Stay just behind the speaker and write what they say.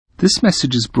This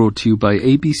message is brought to you by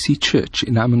ABC Church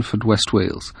in Ammanford, West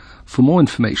Wales. For more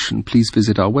information, please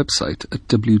visit our website at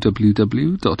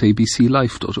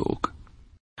www.abclife.org.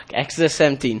 Exodus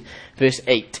 17, verse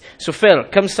 8. So Phil,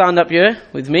 come stand up here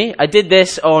with me. I did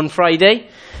this on Friday.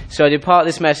 So I did part of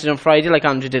this message on Friday like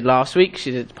Andrew did last week. She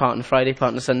did part on Friday,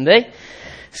 part on Sunday.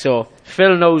 So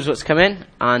Phil knows what's coming.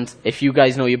 And if you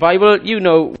guys know your Bible, you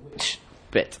know which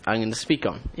bit I'm going to speak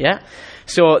on. Yeah?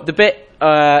 So the bit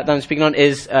that I'm speaking on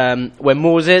is when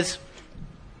Moses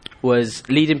was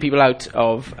leading people out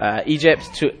of Egypt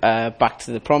to back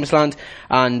to the Promised Land,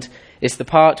 and it's the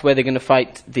part where they're going to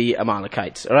fight the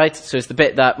Amalekites. All right, so it's the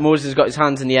bit that Moses got his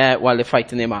hands in the air while they're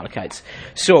fighting the Amalekites.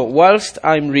 So whilst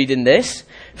I'm reading this,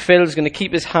 Phil's going to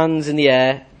keep his hands in the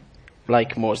air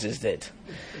like Moses did.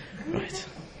 Right.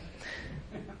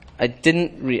 I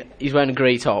didn't. He's wearing a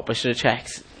grey top. I should have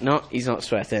checked. No, he's not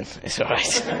sweating. It's all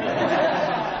right.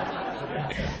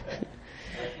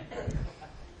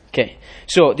 Okay,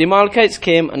 so the Amalekites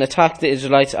came and attacked the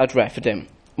Israelites at Rephidim.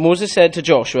 Moses said to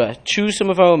Joshua, "Choose some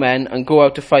of our men and go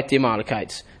out to fight the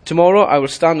Amalekites. Tomorrow I will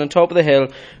stand on top of the hill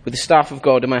with the staff of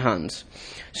God in my hands."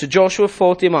 So Joshua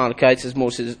fought the Amalekites as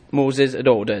Moses had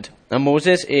ordered. And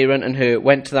Moses, Aaron and Hur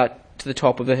went to the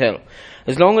top of the hill.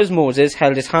 As long as Moses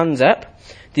held his hands up,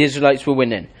 the Israelites were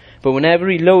winning. But whenever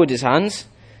he lowered his hands,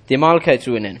 the Amalekites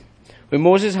were winning. When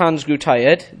Moses' hands grew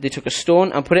tired, they took a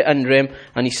stone and put it under him,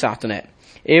 and he sat on it.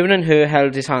 Aaron and Hur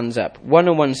held his hands up, one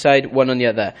on one side, one on the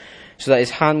other, so that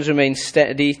his hands remained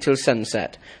steady till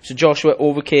sunset. So Joshua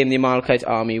overcame the Amalekite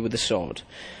army with the sword.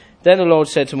 Then the Lord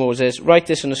said to Moses, "Write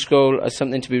this on a scroll as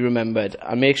something to be remembered,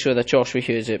 and make sure that Joshua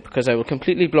hears it, because I will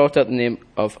completely blot out the name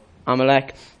of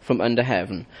Amalek from under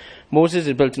heaven." Moses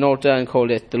had built an altar and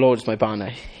called it, "The Lord is my banner."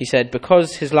 He said,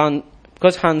 because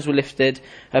hands were lifted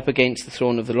up against the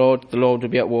throne of the Lord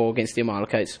would be at war against the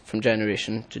Amalekites from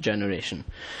generation to generation.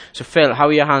 So Phil, how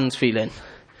are your hands feeling?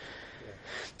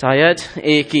 Tired?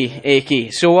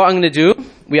 Achy. So what I'm going to do,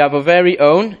 we have our very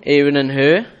own Aaron and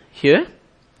Hur here.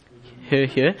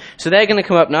 So they're going to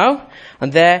come up now,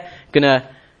 and they're going to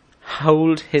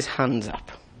hold his hands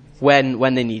up when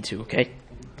they need to, okay?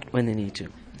 When they need to.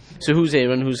 So who's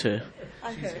Aaron, who's Hur?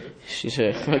 I'm Hur. She's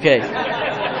Hur, okay.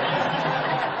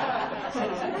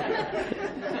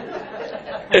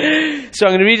 So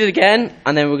I'm going to read it again,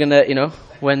 and then we're going to,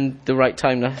 when the right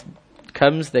time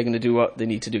comes, they're going to do what they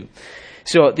need to do.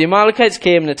 So the Amalekites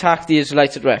came and attacked the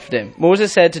Israelites at Rephidim.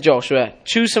 Moses said to Joshua,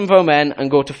 "Choose some of our men and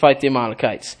go to fight the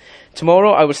Amalekites.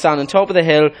 Tomorrow I will stand on top of the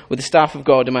hill with the staff of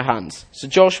God in my hands." So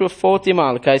Joshua fought the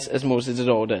Amalekites as Moses had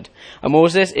ordered. And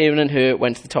Moses, Aaron and Hur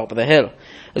went to the top of the hill.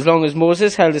 As long as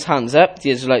Moses held his hands up,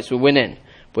 the Israelites were winning.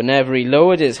 But whenever he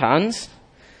lowered his hands,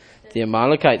 the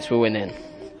Amalekites were winning.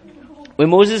 When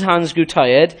Moses' hands grew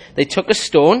tired, they took a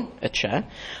stone, a chair,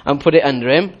 and put it under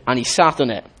him, and he sat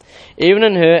on it. Aaron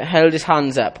and Hur held his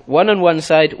hands up, one on one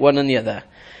side, one on the other,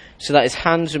 so that his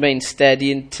hands remained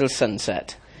steady until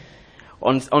sunset.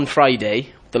 On Friday,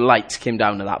 the lights came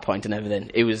down at that point and everything.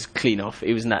 It was clean off.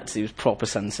 It was nuts. It was proper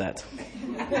sunset.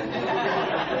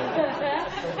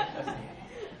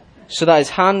 So that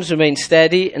his hands remained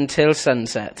steady until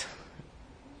sunset.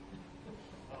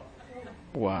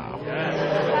 Wow.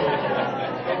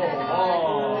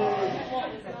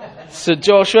 So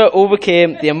Joshua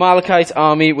overcame the Amalekite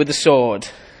army with the sword.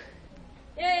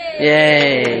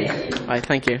 Yay! Right,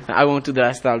 thank you. I won't do the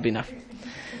rest, that'll be enough.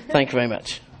 Thank you very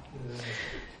much.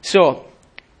 So,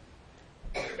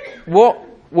 what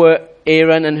were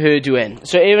Aaron and Hur doing?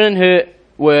 So Aaron and Hur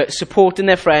were supporting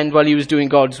their friend while he was doing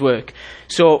God's work.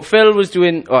 So Phil was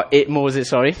doing,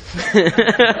 Moses,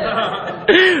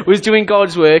 was doing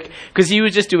God's work, because he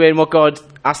was just doing what God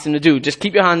asked him to do. Just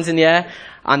keep your hands in the air,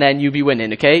 and then you'll be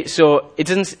winning, okay? So it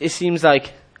seems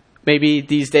like maybe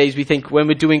these days we think when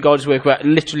we're doing God's work, we're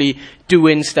literally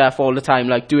doing stuff all the time,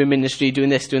 like doing ministry, doing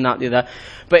this, doing that, the other.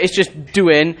 But it's just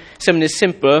doing something as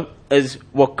simple as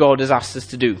what God has asked us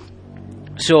to do.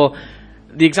 So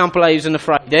the example I used on the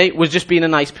Friday was just being a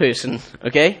nice person,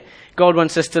 okay? God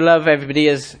wants us to love everybody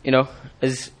as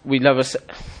we love us,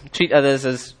 treat others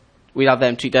as we have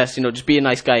them treat us, just be a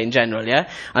nice guy in general, yeah?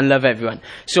 And love everyone.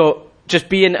 So just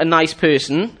being a nice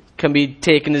person can be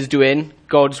taken as doing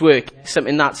God's work.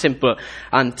 Something that simple.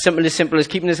 And something as simple as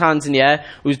keeping his hands in the air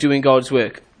was doing God's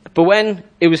work. But when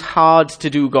it was hard to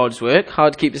do God's work,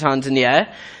 hard to keep his hands in the air,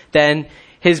 then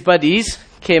his buddies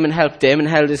came and helped him and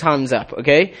held his hands up,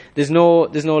 okay? There's no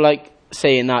like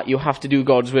saying that you have to do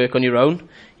God's work on your own.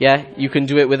 Yeah, you can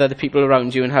do it with other people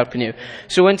around you and helping you.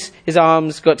 So once his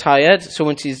arms got tired,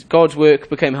 God's work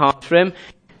became hard for him,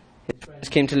 his friends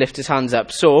came to lift his hands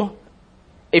up. So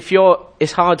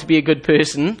it's hard to be a good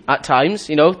person at times,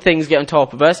 things get on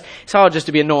top of us. It's hard just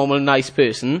to be a normal, nice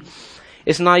person.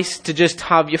 It's nice to just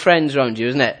have your friends around you,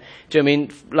 isn't it? Do you know what I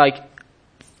mean? Like,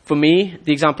 for me,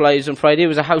 the example I used on Friday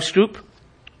was a house group.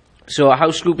 So a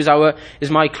house group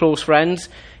is my close friends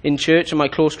in church and my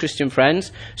close Christian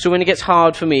friends. So when it gets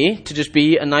hard for me to just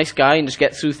be a nice guy and just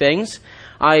get through things,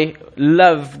 I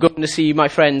love going to see my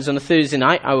friends on a Thursday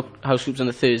night. Our house group's on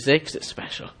a Thursday because it's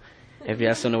special. Everybody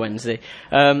else on a Wednesday.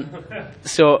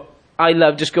 So I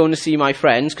love just going to see my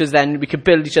friends because then we can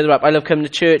build each other up. I love coming to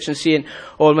church and seeing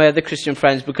all my other Christian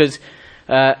friends because,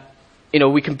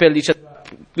 we can build each other up,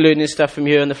 learning stuff from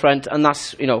here in the front, and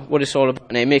that's, what it's all about.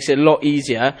 And it makes it a lot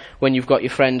easier when you've got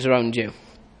your friends around you.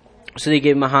 So they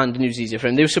gave him a hand and it was easier for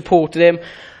him. They supported him,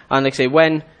 and like I say,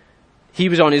 when he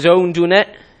was on his own doing it,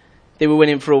 they were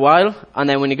winning for a while, and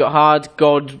then when it got hard,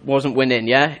 God wasn't winning,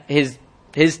 yeah?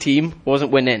 His team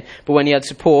wasn't winning. But when he had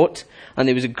support, and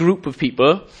there was a group of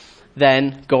people,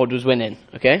 then God was winning,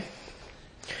 okay?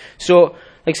 So,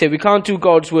 like I say, we can't do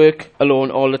God's work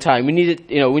alone all the time. We need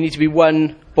to be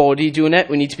one body doing it.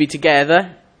 We need to be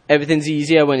together. Everything's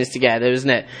easier when it's together, isn't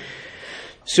it?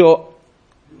 So,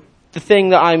 the thing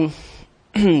that I'm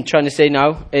trying to say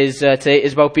now is today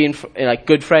is about being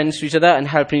good friends to each other and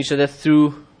helping each other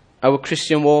through our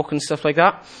Christian walk and stuff like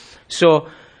that. So,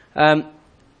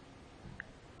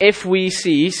 if we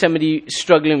see somebody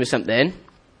struggling with something,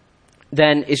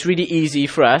 then it's really easy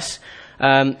for us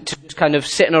to just kind of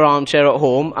sit in our armchair at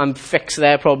home and fix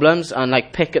their problems and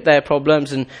pick at their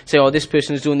problems and say, oh, this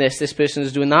person is doing this person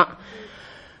is doing that.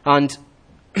 And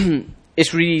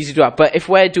it's really easy to do that. But if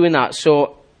we're doing that,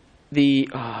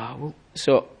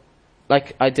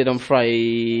 like I did on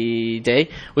Friday,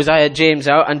 was I had James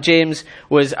out, and James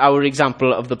was our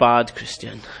example of the bad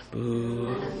Christian.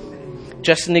 Boo.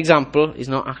 Just an example, he's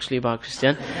not actually a bad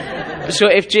Christian. So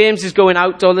if James is going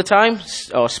out all the time,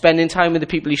 or spending time with the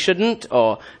people he shouldn't,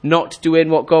 or not doing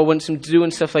what God wants him to do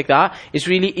and stuff like that, it's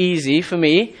really easy for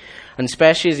me, and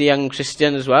especially as a young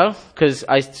Christian as well, because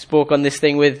I spoke on this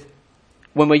thing with,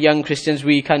 when we're young Christians,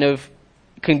 we kind of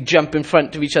can jump in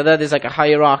front of each other. There's like a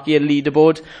hierarchy, a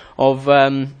leaderboard of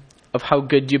how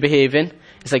good you're behaving.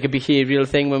 It's like a behavioural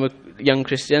thing when we're young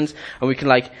Christians, and we can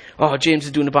James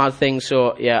is doing a bad thing,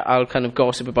 so yeah, I'll kind of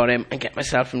gossip about him and get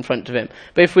myself in front of him.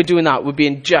 But if we're doing that, we're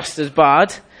being just as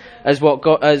bad as what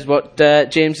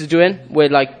James is doing. We're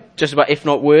just about, if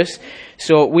not worse.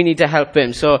 So we need to help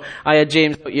him. So I had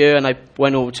James out here, and I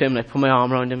went over to him and I put my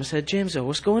arm around him and said, James,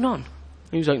 what's going on?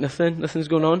 He was like, nothing's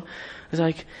going on. I was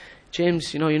like,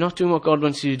 James, you're not doing what God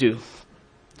wants you to do.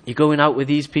 You're going out with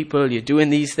these people, you're doing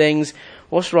these things.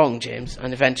 What's wrong, James?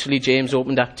 And eventually James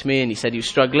opened up to me and he said he was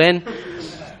struggling.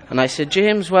 And I said,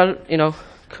 James, well,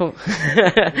 come.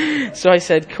 So I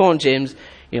said, come on, James,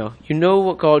 you know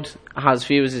what God has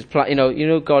for you as his plan.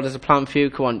 God has a plan for you.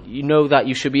 Come on, you know that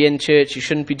you should be in church. You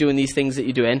shouldn't be doing these things that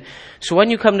you're doing. So when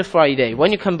you come to Friday,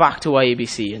 when you come back to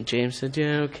YABC, and James said,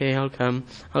 yeah, okay, I'll come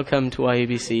to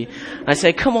YABC. And I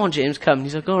said, come on, James, come. And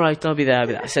he's like, all right, I'll be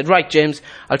there. I said, right, James,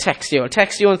 I'll text you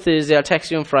on Thursday, I'll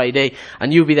text you on Friday,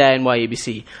 and you'll be there in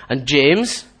YABC. And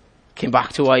James came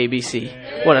back to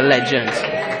YABC. What a legend.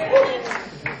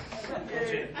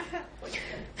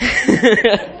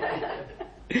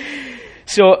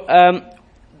 So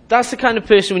that's the kind of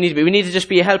person we need to be. We need to just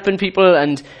be helping people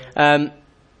and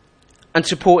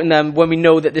supporting them when we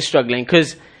know that they're struggling,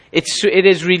 because it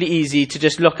is really easy to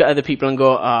just look at other people and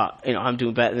go, I'm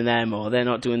doing better than them, or they're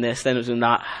not doing this, they're not doing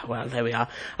that. Well, there we are.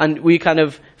 And we kind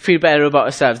of feel better about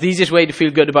ourselves. The easiest way to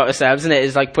feel good about ourselves, isn't it,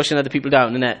 is pushing other people down,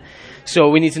 isn't it? So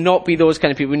we need to not be those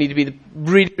kind of people. We need to be the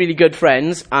really, really good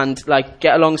friends and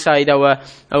get alongside our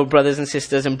brothers and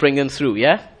sisters and bring them through,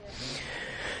 yeah?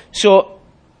 So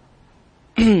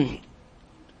we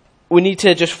need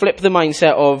to just flip the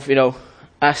mindset of,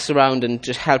 us around and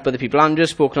just help other people.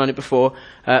 Andrew's spoken on it before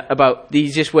about the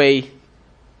easiest way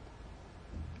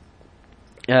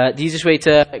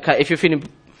to, if you're feeling,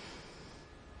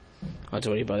 don't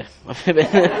worry about it.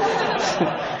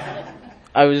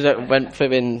 I went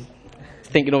flipping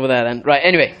thinking over there then. Right,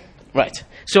 anyway, right.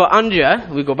 So Andrea,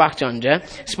 we go back to Andrea,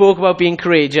 spoke about being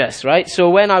courageous, right? So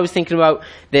when I was thinking about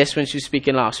this, when she was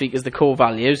speaking last week, as the core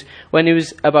values, when it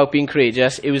was about being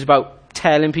courageous, it was about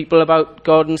telling people about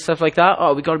God and stuff like that.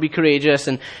 Oh, we got to be courageous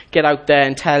and get out there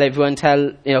and tell everyone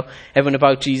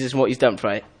about Jesus and what he's done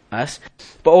for us.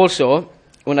 But also,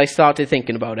 when I started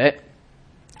thinking about it,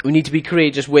 we need to be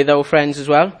courageous with our friends as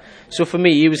well. So for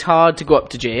me, it was hard to go up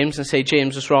to James and say,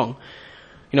 James, what's wrong?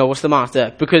 What's the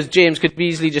matter? Because James could have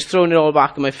easily just thrown it all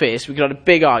back in my face. We could have a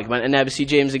big argument and never see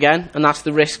James again. And that's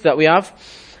the risk that we have,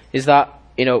 is that,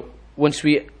 once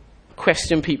we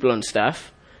question people on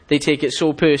stuff, they take it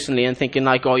so personally and thinking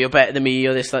like, oh, you're better than me,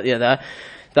 or this, that, the other,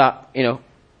 that, you know.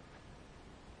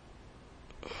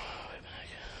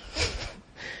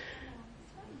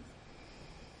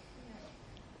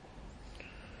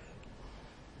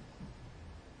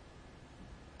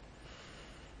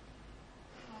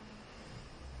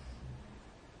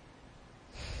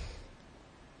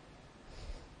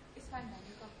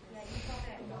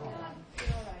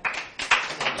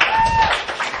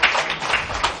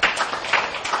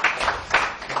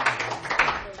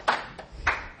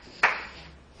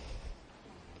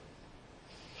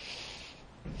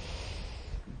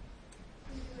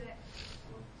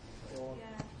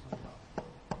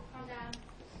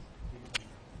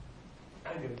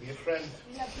 I'm going to be a friend.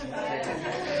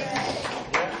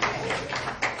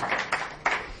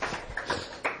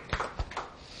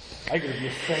 I'm going to be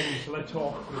a friend till I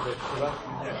talk with it.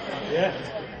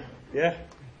 Yeah.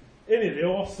 Isn't it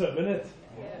awesome, isn't it?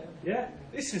 Yeah.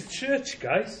 This is church,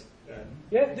 guys.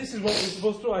 Yeah, this is what we're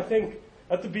supposed to do. I think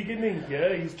at the beginning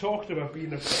here, he's talked about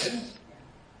being a friend.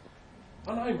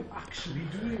 And I'm actually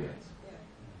doing it.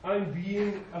 I'm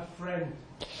being a friend.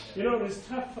 You know, as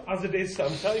tough as it is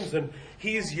sometimes, and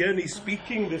he's here and he's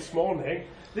speaking this morning,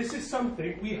 this is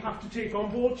something we have to take on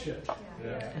board, church.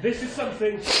 Yeah. This is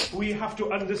something we have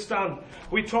to understand.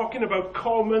 We're talking about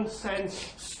common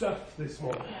sense stuff this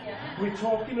morning. Yeah. We're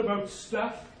talking about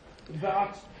stuff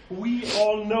that we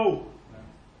all know.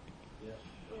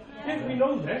 Yeah, we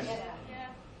know this. Yeah.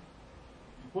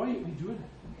 Why aren't we doing it?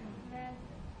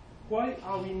 Why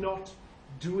are we not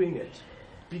doing it?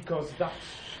 Because that's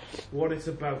what it's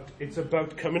about. It's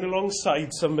about coming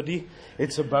alongside somebody.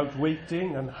 It's about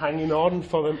waiting and hanging on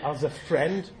for them as a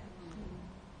friend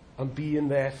and being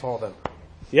there for them.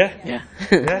 Yeah? Yeah.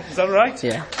 Yeah? Is that right?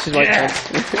 Yeah. She's right.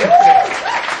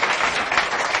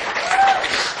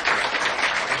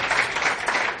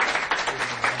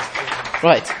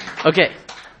 Right. Okay.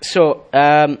 So,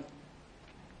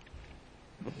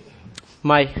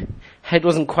 my head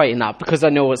wasn't quite in that because I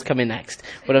know what's coming next,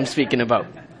 what I'm speaking about.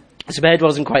 So my head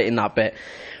wasn't quite in that bit.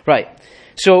 Right.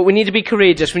 So we need to be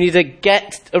courageous. We need to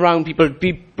get around people,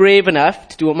 be brave enough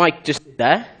to do what Mike just did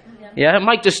there. Yeah,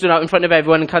 Mike just stood out in front of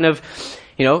everyone and kind of,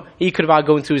 you know, he could have had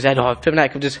going through his head, oh, flipping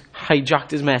heck, I've just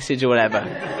hijacked his message or whatever.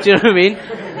 Do you know what I mean?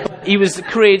 He was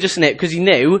courageous in it because he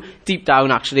knew, deep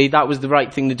down actually, that was the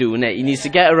right thing to do, innit? He needs to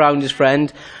get around his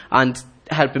friend and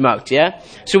help him out, yeah?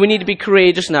 So we need to be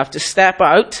courageous enough to step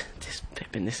out.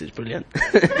 This is brilliant.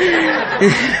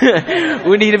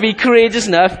 We need to be courageous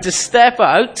enough to step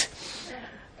out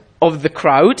of the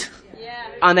crowd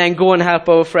and then go and help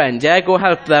our friend, yeah? Go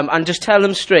help them and just tell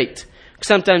them straight.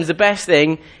 Sometimes the best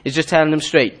thing is just telling them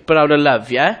straight, but out of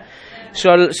love, yeah?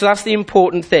 So that's the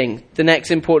important thing. The next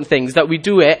important thing is that we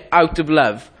do it out of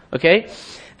love, okay?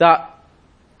 That,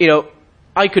 you know,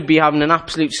 I could be having an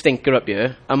absolute stinker up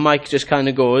here, and Mike just kind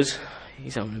of goes,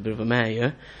 he's having a bit of a mare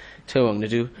here. Tell you what I'm going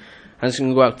to do. I'm just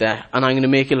going to go out there, and I'm going to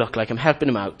make it look like I'm helping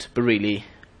him out, but really,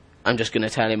 I'm just going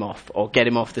to tell him off, or get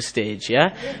him off the stage,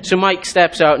 yeah? So Mike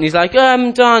steps out, and he's like,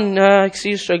 I'm done, I see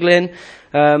you struggling.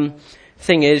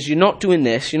 Thing is, you're not doing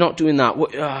this, you're not doing that.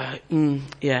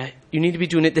 Yeah, you need to be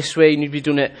doing it this way, you need to be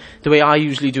doing it the way I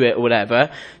usually do it, or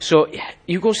whatever. So, yeah,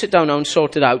 you go sit down now and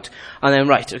sort it out, and then,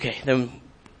 right, okay, then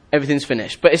everything's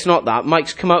finished. But it's not that.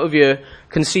 Mike's come out of here,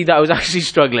 can see that I was actually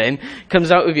struggling,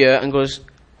 comes out of here and goes,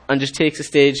 and just takes the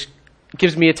stage,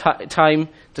 gives me a time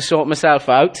to sort myself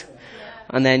out,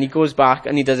 and then he goes back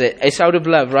and he does it. It's out of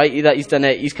love, right, that he's done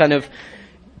it. He's kind of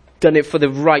done it for the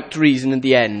right reason at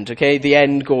the end, okay? The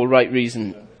end goal, right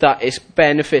reason. That is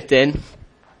benefiting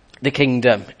the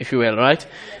kingdom, if you will, right?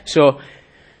 So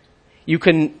you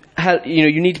can help, you know,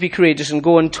 you need to be courageous and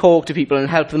go and talk to people and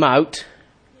help them out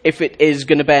if it is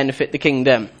going to benefit the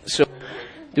kingdom. So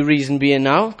the reason being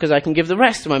now, because I can give the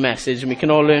rest of my message and we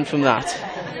can all learn from that,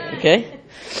 okay?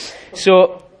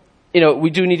 So, you know, we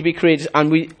do need to be courageous,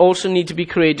 and we also need to be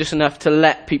courageous enough to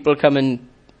let people come and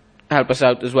help us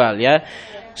out as well, yeah?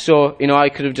 So, you know, I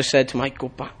could have just said to Mike, go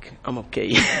back, I'm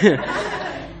okay.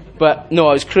 But no,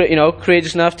 I was,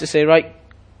 courageous enough to say, right,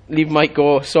 leave Mike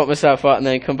go, sort myself out, and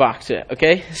then come back to it,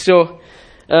 okay? So,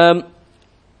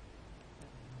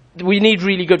 we need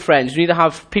really good friends. We need to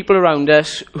have people around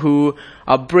us who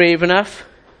are brave enough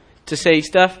to say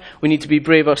stuff. We need to be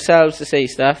brave ourselves to say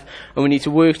stuff, and we need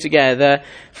to work together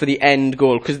for the end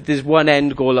goal, because there's one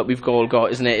end goal that we've all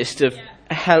got, isn't it? It's to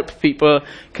help people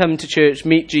come to church,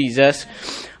 meet Jesus,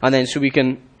 and then so we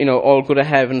can, you know, all go to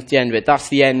heaven at the end of it. That's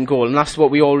the end goal, and that's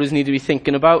what we always need to be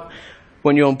thinking about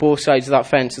when you're on both sides of that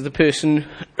fence. As the person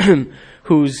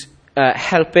who's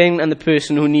helping and the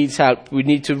person who needs help, we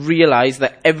need to realise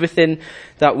that everything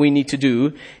that we need to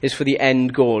do is for the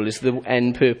end goal, is the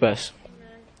end purpose.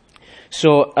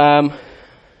 So,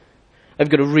 I've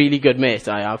got a really good mate,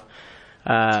 I have.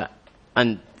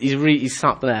 And he's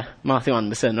sat there, Matthew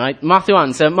Anderson, right? Matthew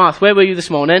Anderson, Matthew, where were you this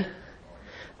morning?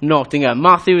 Nottingham.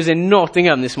 Matthew was in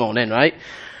Nottingham this morning, right?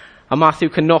 And Matthew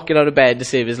can not get out of bed to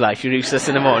save his life. You're useless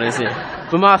in the morning, isn't he?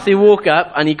 But Matthew woke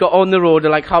up and he got on the road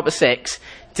at like 6:30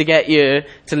 to get here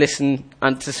to listen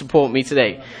and to support me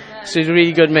today. So he's a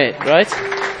really good mate, right?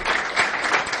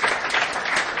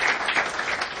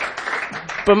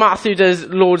 But Matthew does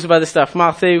loads of other stuff.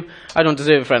 Matthew, I don't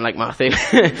deserve a friend like Matthew.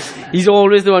 He's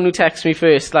always the one who texts me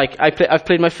first. Like, I've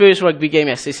played my first rugby game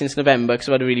yesterday since November because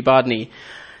I had a really bad knee.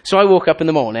 So I woke up in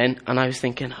the morning and I was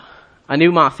thinking, I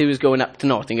knew Matthew was going up to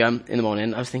Nottingham in the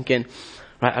morning. I was thinking,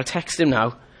 right, I'll text him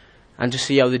now and just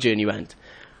see how the journey went.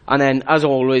 And then, as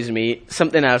always me,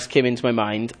 something else came into my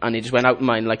mind and it just went out of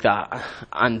my mind like that.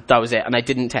 And that was it. And I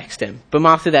didn't text him. But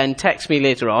Matthew then texts me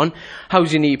later on,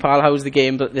 how's your knee, pal? How's the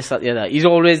game? But this, that, the other. He's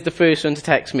always the first one to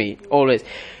text me. Always.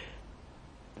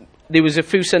 There was a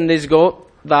few Sundays ago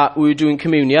that we were doing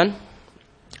communion.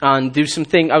 And there was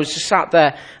something, I was just sat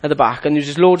there at the back and there was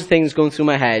just loads of things going through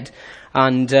my head.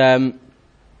 And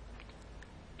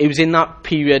it was in that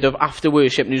period of after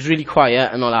worship and it was really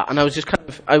quiet and all that. And I was just kind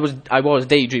of, I was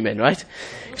daydreaming, right?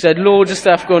 Because I had loads of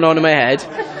stuff going on in my head.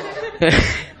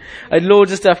 I had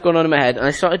loads of stuff going on in my head and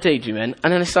I started daydreaming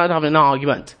and then I started having an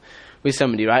argument with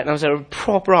somebody, right? And I was having a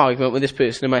proper argument with this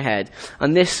person in my head.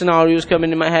 And this scenario was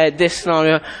coming in my head, this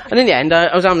scenario. And in the end,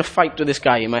 I was having a fight with this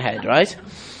guy in my head, right?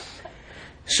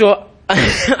 So,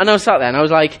 and I was sat there and I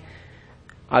was like,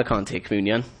 I can't take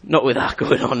communion. Not with that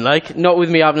going on, like. Not with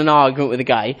me having an argument with a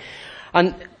guy.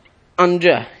 And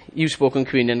Andrea, you spoke on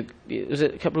communion, was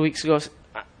it a couple of weeks ago?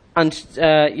 And,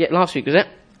 yeah, last week, was it?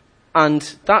 And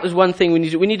that is one thing we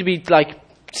need to be, like,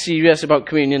 serious about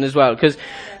communion as well. Because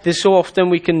there's so often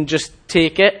we can just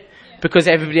take it because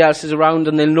everybody else is around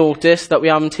and they'll notice that we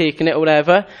haven't taken it or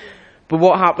whatever. But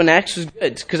what happened next was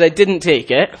good because I didn't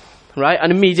take it, right? And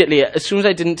immediately, as soon as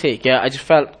I didn't take it, I just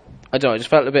felt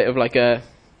a bit of like a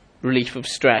relief of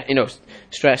stress,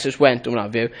 stress just went and what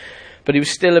have you. But he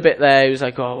was still a bit there. He was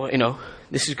like, oh,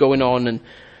 this is going on and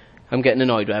I'm getting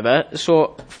annoyed, whatever.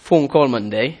 So, phone call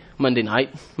Monday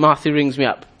night, Matthew rings me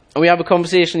up and we have a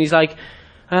conversation. He's like,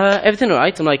 everything all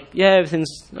right? I'm like, yeah,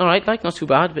 everything's all right, like, not too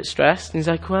bad, a bit stressed. And he's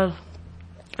like, well,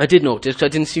 I did notice because I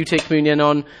didn't see you take communion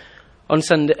on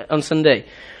Sunday.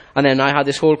 And then I had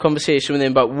this whole conversation with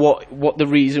him about what the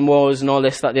reason was and all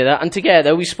this, that, the other. And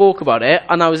together we spoke about it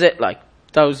and that was it, like,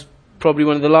 that was probably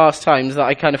one of the last times that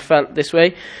I kind of felt this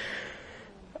way.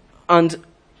 And,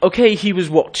 okay, he was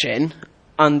watching,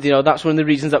 and, that's one of the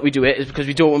reasons that we do it, is because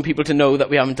we don't want people to know that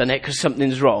we haven't done it because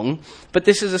something's wrong. But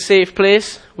this is a safe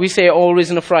place. We say it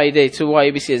always on a Friday to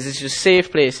YABC, this is a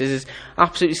safe place, this is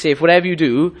absolutely safe. Whatever you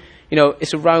do,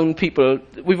 it's around people.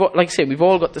 Like I say, we've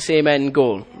all got the same end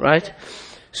goal, right?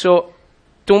 So,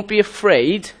 don't be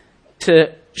afraid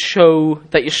to show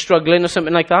that you're struggling or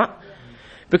something like that.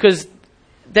 Because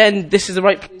then this is the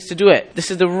right place to do it. This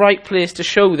is the right place to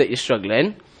show that you're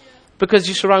struggling because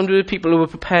you're surrounded with people who are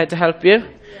prepared to help you.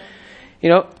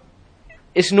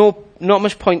 It's not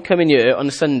much point coming here on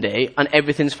a Sunday and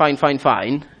everything's fine,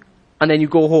 and then you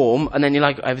go home and then you're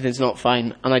like, everything's not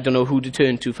fine and I don't know who to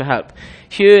turn to for help.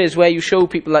 Here is where you show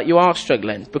people that you are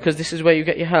struggling because this is where you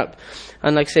get your help.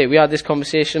 And like I say, we had this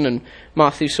conversation and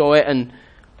Matthew saw it and,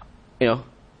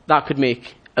 that could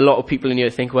make a lot of people in here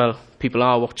think, well, people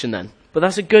are watching then. But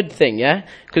that's a good thing, yeah?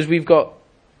 Because we've got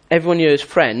everyone here as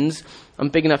friends and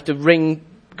big enough to ring,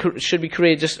 should be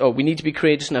courageous, or we need to be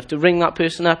courageous enough to ring that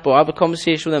person up or have a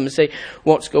conversation with them and say,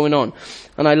 what's going on?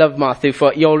 And I love Matthew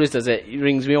he always does it. He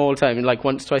rings me all the time, and like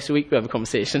once, twice a week we have a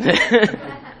conversation.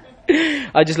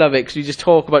 I just love it because we just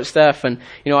talk about stuff and,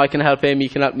 I can help him, he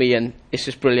can help me, and it's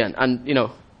just brilliant. And,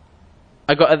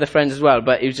 I got other friends as well,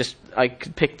 but it was just, I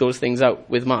could pick those things out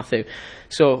with Matthew.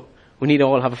 So, we need to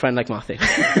all have a friend like Matthew.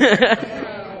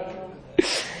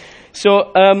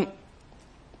 So,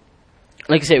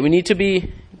 like I say, we need to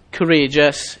be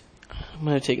courageous. I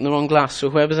might have taken the wrong glass, so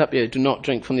whoever's up here, do not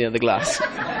drink from the other glass.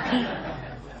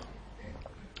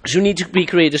 So we need to be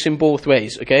courageous in both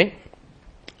ways, okay?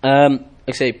 Like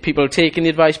I say, people taking the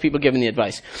advice, people giving the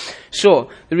advice. So,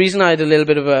 the reason I had a little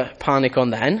bit of a panic on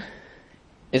then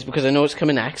is because I know it's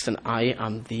coming next, and I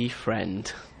am the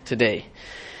friend today.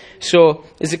 So,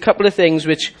 there's a couple of things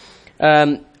which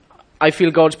I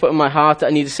feel God's put in my heart that I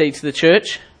need to say to the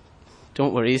church.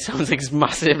 Don't worry, it sounds like it's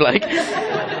massive, like.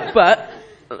 But,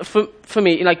 for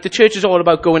me, like, the church is all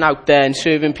about going out there and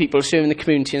serving people, serving the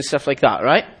community and stuff like that,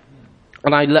 right?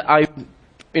 And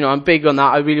I'm big on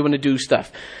that. I really want to do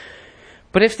stuff.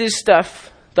 But if there's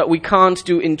stuff that we can't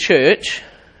do in church,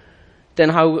 then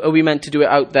how are we meant to do it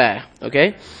out there?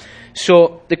 Okay?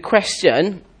 So the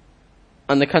question,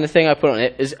 and the kind of thing I put on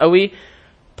it, is, are we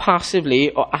passively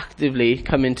or actively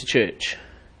coming to church?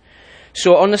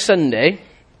 So on a Sunday,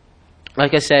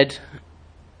 like I said,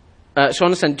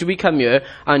 do we come here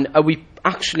and are we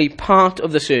actually part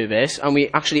of the service and we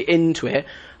actually into it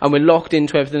and we're locked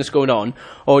into everything that's going on,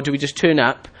 or do we just turn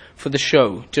up for the show?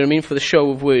 Do you know what I mean? For the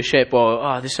show of worship,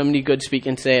 or there's somebody good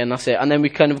speaking today and that's it, and then we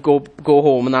kind of go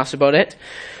home and that's about it.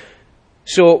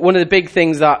 So one of the big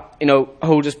things that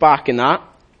hold us back in that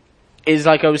is,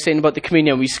 like I was saying about the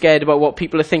communion, we're scared about what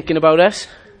people are thinking about us.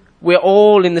 We're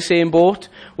all in the same boat.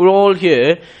 We're all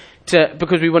here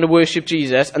because we want to worship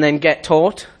Jesus and then get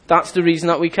taught. That's the reason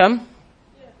that we come.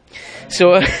 Yeah.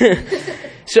 So, and do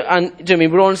you know what I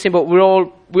mean? We're all in the same boat.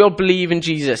 We all believe in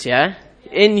Jesus, yeah?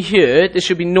 In here, there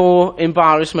should be no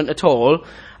embarrassment at all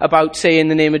about saying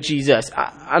the name of Jesus.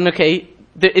 And okay,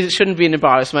 it shouldn't be an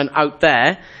embarrassment out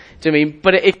there, do you know what I mean?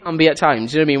 But it can be at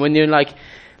times, do you know what I mean? When you're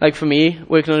like for me,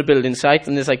 working on a building site,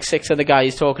 and there's like 6 other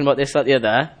guys talking about this, that, the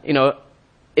other,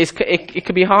 it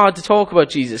could be hard to talk about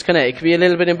Jesus, can it? It could be a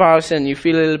little bit embarrassing. You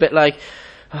feel a little bit like,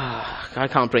 I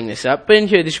can't bring this up. But in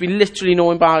here, there should be literally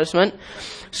no embarrassment.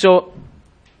 So,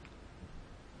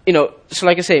 so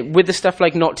like I say, with the stuff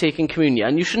like not taking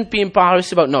communion, you shouldn't be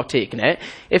embarrassed about not taking it.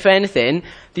 If anything,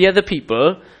 the other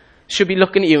people should be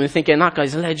looking at you and thinking, that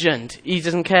guy's a legend. He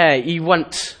doesn't care. He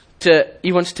wants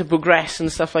to progress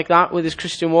and stuff like that with his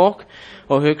Christian walk,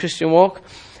 or her Christian walk.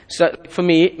 So for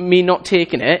me not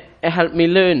taking it helped me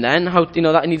learn then how,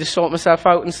 that I need to sort myself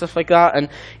out and stuff like that, and,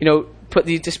 put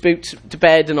these disputes to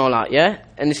bed and all that, yeah?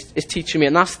 And it's teaching me,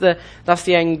 and that's the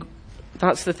thing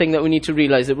that we need to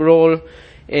realise, that we're all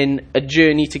in a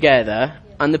journey together,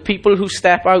 and the people who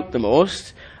step out the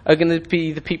most are going to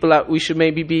be the people that we should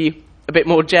maybe be a bit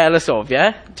more jealous of,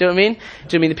 yeah? Do you know what I mean? Do you know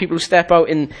what I mean? The people who step out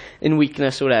in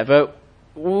weakness or whatever,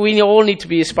 we all need to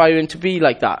be aspiring to be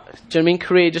like that. Do you know what I mean?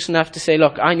 Courageous enough to say,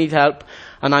 look, I need help,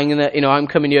 and I'm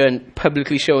coming here and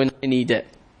publicly showing I need it.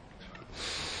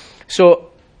 So,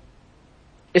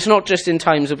 it's not just in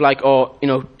times of like, do you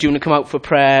want to come out for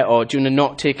prayer, or do you want to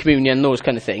not take communion, those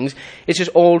kind of things. It's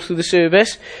just all through the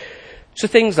service. So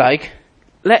things like,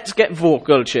 let's get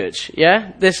vocal, church,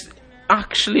 yeah? This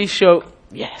actually show,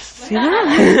 yes,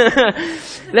 yeah.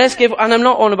 Let's give, and I'm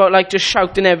not on about like just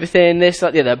shouting everything, this,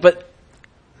 that, the other, but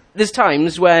there's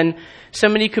times when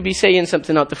somebody could be saying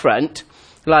something out the front,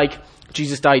 like,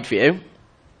 Jesus died for you.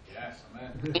 Yes,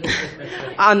 amen.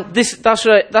 And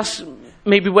that's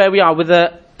maybe where we are with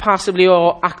the passively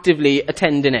or actively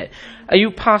attending it. Are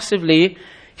you passively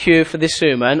here for this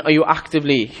sermon? Are you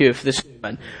actively here for this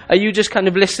sermon? Are you just kind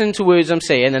of listening to words I'm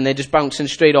saying and they're just bouncing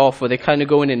straight off, or they're kind of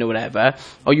going in or whatever?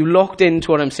 Are you locked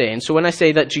into what I'm saying? So when I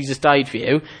say that Jesus died for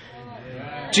you,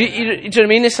 do you know what I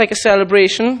mean? It's like a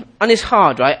celebration, and it's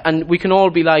hard, right? And we can all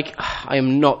be like, I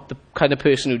am not the kind of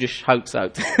person who just shouts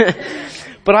out.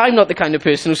 But I'm not the kind of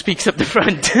person who speaks up the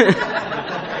front.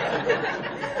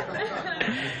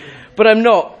 But I'm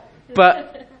not.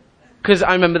 But because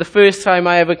I remember the first time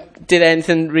I ever did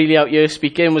anything really out here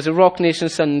speaking was a Rock Nation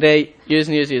Sunday years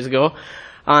and years ago,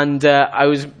 and I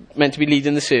was meant to be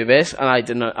leading the service, and I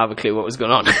did not have a clue what was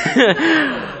going on.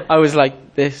 I was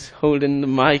like this, holding the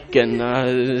mic, and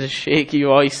a shaky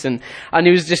voice, and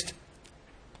it was just,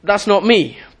 that's not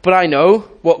me. But I know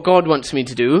what God wants me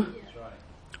to do.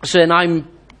 So then I'm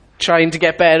trying to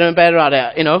get better and better at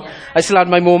it, I still had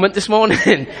my moment this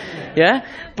morning. Yeah?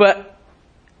 But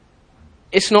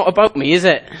it's not about me, is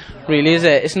it? Really, is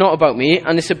it? It's not about me,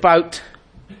 and it's about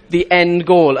the end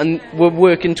goal, and we're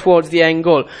working towards the end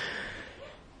goal.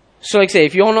 So like I say,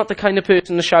 if you're not the kind of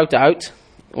person to shout out,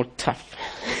 or tough.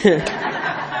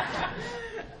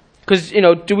 Because,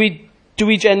 do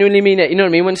we genuinely mean it? You know what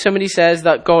I mean? When somebody says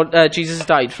that Jesus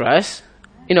died for us,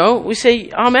 we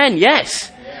say, Amen,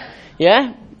 yes.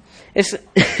 Yeah? Is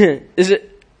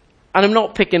it? And I'm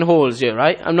not picking holes here,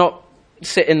 right? I'm not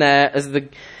sitting there as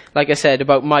like I said,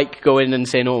 about Mike going and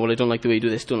saying, I don't like the way you do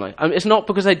this, don't like. It's not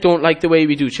because I don't like the way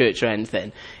we do church or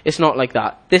anything. It's not like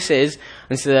that. This is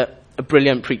a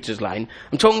brilliant preacher's line.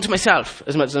 I'm talking to myself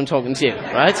as much as I'm talking to you,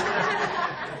 right?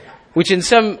 Which in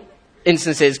some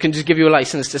instances can just give you a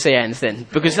license to say anything.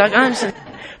 Because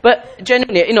but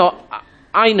genuinely,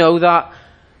 I know that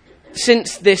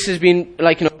since this has been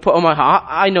put on my heart,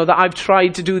 I know that I've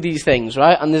tried to do these things,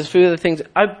 right? And there's a few other things.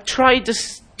 I've tried to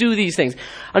do these things.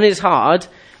 And it's hard.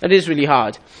 It is really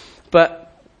hard.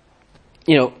 But,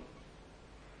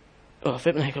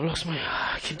 flipping heck, I've lost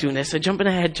I keep doing this. I'm jumping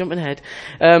ahead.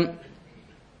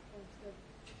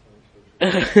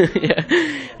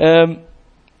 yeah.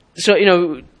 So,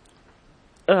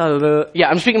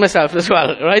 I'm speaking to myself as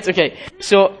well, right? Okay.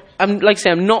 So, I'm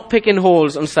not picking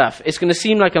holes on stuff. It's going to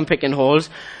seem like I'm picking holes,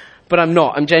 but I'm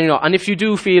not. I'm genuinely not. And if you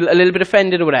do feel a little bit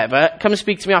offended or whatever, come and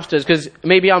speak to me afterwards, because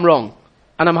maybe I'm wrong.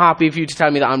 And I'm happy for you to tell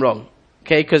me that I'm wrong.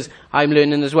 Okay? Because I'm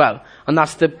learning as well. And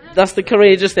that's the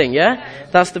courageous thing, yeah?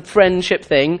 That's the friendship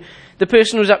thing. The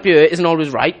person who's up here isn't always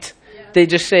right. They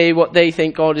just say what they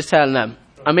think God is telling them.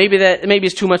 And maybe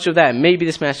it's too much of them. Maybe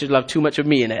this message will have too much of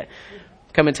me in it.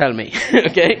 Come and tell me.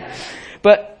 Okay?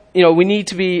 But, we need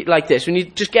to be like this. We need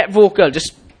to just get vocal.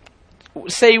 Just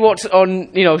say what's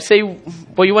on, say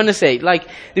what you want to say. Like,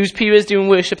 there was periods doing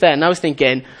worship there, and I was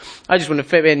thinking, I just want to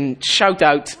fit in, shout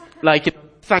out, like,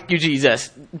 thank you, Jesus,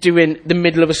 doing the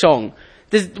middle of a song.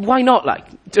 Why not, like?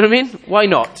 Do you know what I mean? Why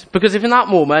not? Because if in that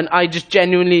moment, I just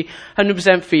genuinely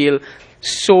 100% feel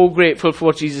so grateful for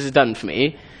what Jesus has done for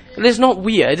me, it's not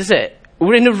weird, is it?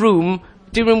 We're in a room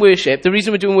doing worship. The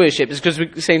reason we're doing worship is because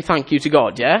we're saying thank you to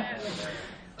God, yeah?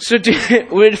 So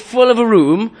we're full of a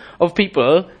room of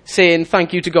people saying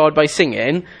thank you to God by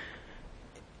singing.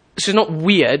 So it's not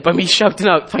weird by me shouting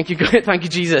out, thank you,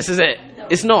 Jesus, is it?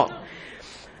 It's not.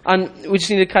 And we just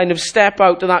need to kind of step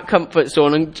out of that comfort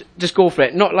zone and just go for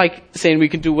it. Not like saying we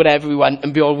can do whatever we want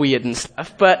and be all weird and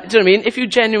stuff. But, do you know what I mean? If you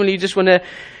genuinely just want to,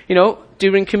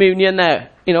 during communion there,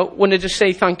 want to just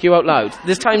say thank you out loud.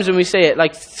 There's times when we say it,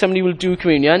 like somebody will do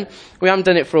communion. We haven't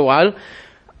done it for a while.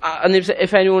 And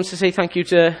if anyone wants to say thank you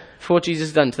for what Jesus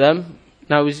has done to them,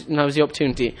 now is the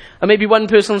opportunity. And maybe one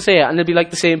person will say it and they'll be like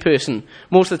the same person.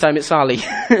 Most of the time it's Sally.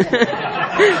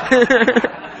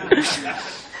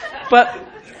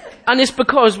 And it's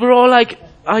because we're all like,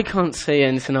 I can't say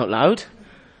anything out loud.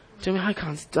 Do you know what I mean? I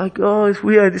can't, like, oh, it's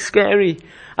weird, it's scary.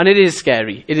 And it is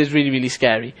scary. It is really, really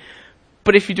scary.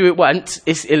 But if you do it once,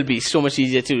 it'll be so much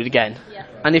easier to do it again. Yeah.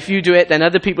 And if you do it, then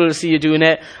other people will see you doing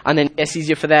it, and then it's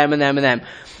easier for them and them and them.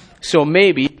 So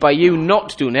maybe by you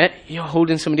not doing it, you're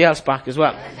holding somebody else back as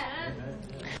well.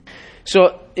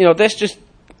 So, let's just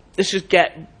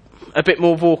get a bit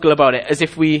more vocal about it, as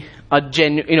if we are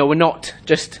we're not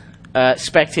just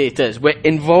spectators. We're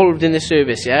involved in the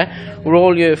service, yeah? We're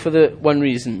all here for the one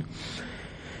reason.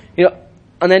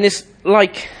 And then it's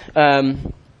like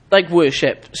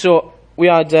worship. So we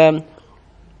had a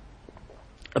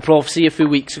prophecy a few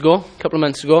weeks ago, a couple of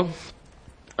months ago.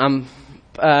 I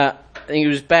think it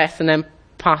was Beth and then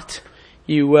Pat,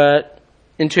 you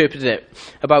interpreted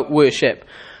it about worship.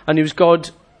 And it was God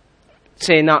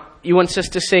saying that he wants us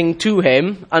to sing to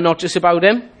him and not just about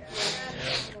him.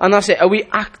 And that's it. Are we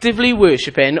actively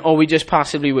worshipping or are we just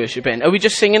passively worshipping? Are we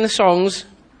just singing the songs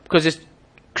because it's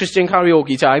Christian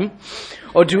karaoke time?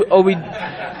 Or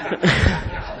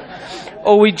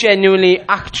are we genuinely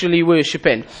actually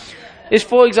worshipping? It's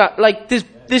for example, like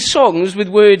there's songs with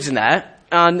words in there,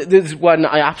 and there's one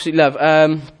I absolutely love.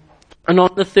 And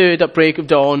on the third at break of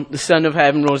dawn, the Son of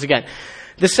Heaven rose again.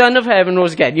 The Son of Heaven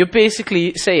rose again. You're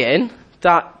basically saying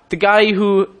that the guy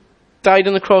who died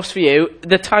on the cross for you,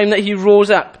 the time that he rose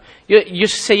up, you're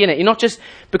saying it. You're not just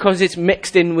because it's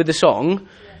mixed in with the song.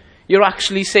 You're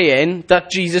actually saying that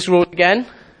Jesus rose again.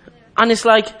 And it's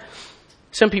like,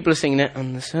 some people are singing it,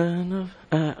 on the Son of,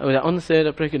 on the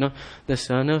third break of dawn, the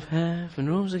Son of Heaven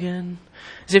rose again.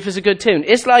 As if it's a good tune.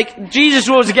 It's like, Jesus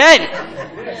rose again.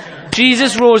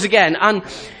 Jesus rose again. And,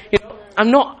 I'm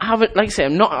not having, like I say,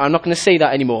 I'm not going to say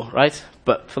that anymore, right?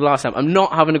 But for the last time, I'm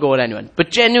not having a go at anyone.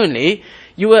 But genuinely,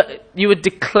 you were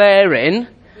declaring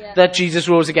that Jesus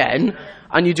rose again,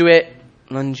 and you do it,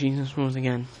 and Jesus rose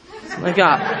again. Like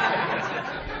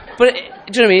that. But,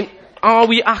 do you know what I mean? Are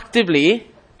we actively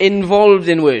involved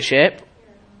in worship,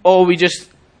 or are we just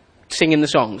singing the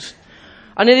songs?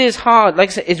 And it is hard, like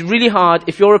I said, it's really hard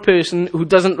if you're a person who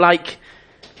doesn't like,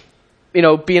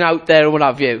 being out there or what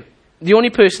have you. The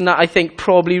only person that I think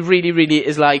probably really, really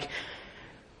is like,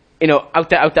 out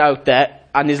there,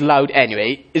 and is loud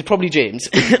anyway, is probably James,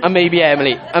 and maybe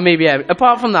Emily.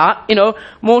 Apart from that,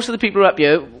 most of the people up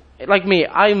here, like me,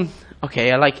 I'm,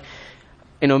 okay, I like,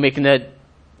 making an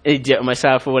idiot of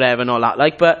myself or whatever and all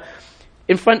that, but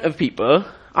in front of people,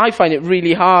 I find it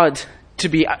really hard to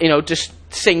be, just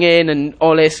singing and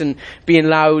all this and being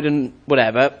loud and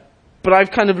whatever, but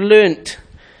I've kind of learnt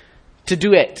to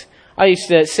do it. I used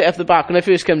to sit up the back, when I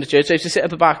first came to church, I used to sit up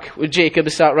the back with Jacob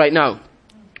is sat right now,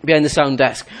 behind the sound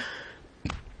desk.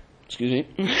 Excuse me.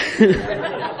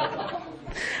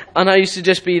 And I used to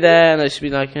just be there, and I used to be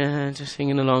like, just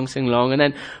singing along. And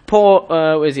then Paul,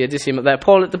 where's he? I just see him up there.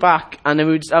 Paul at the back, and then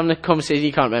we were just having a conversation.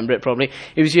 He can't remember it probably.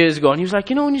 It was years ago, and he was like,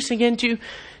 when you're singing, do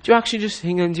do you actually just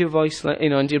sing under your voice, like,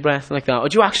 under your breath like that? Or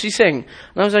do you actually sing?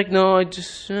 And I was like, no, I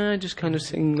just kind of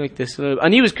sing like this.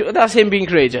 And that's him being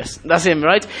courageous. That's him,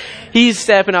 right? He's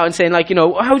stepping out and saying, like,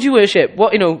 how do you worship?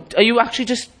 What, are you actually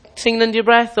just singing under your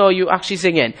breath, or are you actually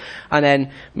singing? And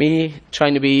then me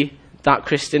trying to be that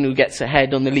Christian who gets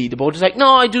ahead on the leaderboard is like,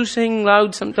 no, I do sing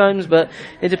loud sometimes, but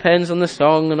it depends on the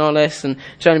song and all this, and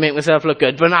trying to make myself look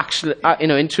good. But actually,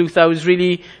 in truth, I was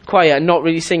really quiet and not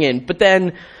really singing. But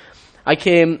then I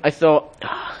thought,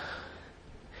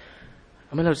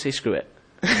 I'm allowed to say screw it.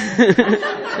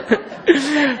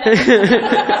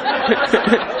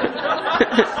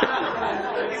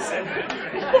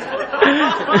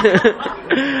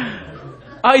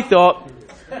 I thought,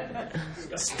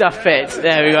 stuff it.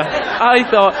 There we go. I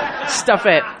thought, stuff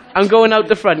it. I'm going out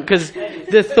the front, because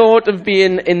the thought of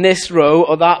being in this row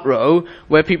or that row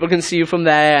where people can see you from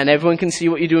there and everyone can see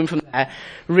what you're doing from there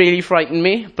really frightened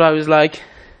me. But I was like,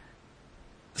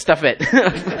 stuff it.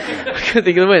 I couldn't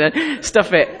think of the word then.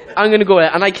 Stuff it. I'm going to go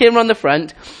there. And I came around the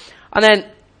front, and then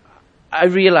I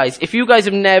realised, if you guys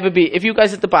at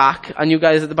the back and you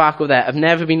guys at the back over there have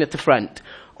never been at the front,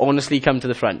 honestly come to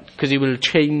the front, because it will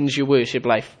change your worship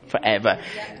life forever.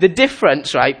 The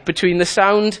difference, right, between the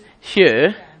sound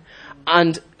here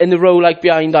and in the row like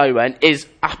behind I went is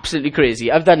absolutely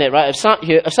crazy. I've done it, right? I've sat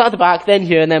here, I've sat at the back, then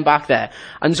here, and then back there.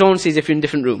 And someone says if you're in a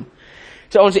different room.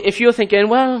 So honestly, if you're thinking,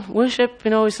 well, worship,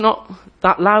 it's not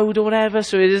that loud or whatever,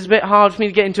 so it is a bit hard for me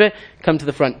to get into it, come to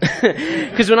the front.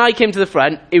 Because when I came to the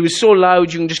front, it was so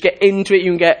loud, you can just get into it,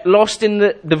 you can get lost in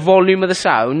the volume of the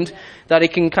sound, that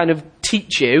it can kind of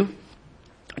teach you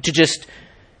to just,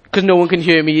 because no one can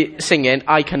hear me singing,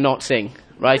 I cannot sing,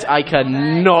 right? I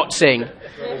cannot sing.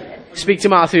 Speak to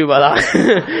Matthew about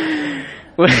that.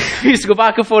 We used to go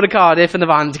back and forth to Cardiff in the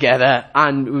van together,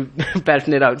 and we were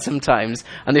belting it out sometimes,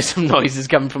 and there's some noises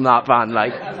coming from that van,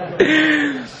 like.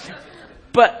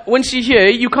 But once you're here,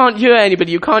 you can't hear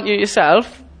anybody, you can't hear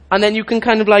yourself, and then you can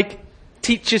kind of like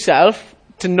teach yourself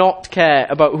to not care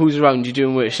about who's around you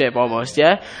doing worship almost,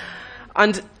 yeah?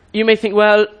 And you may think,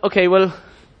 well,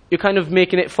 you're kind of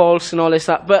making it false and all this,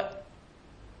 that, but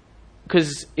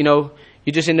because, you're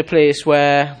just in a place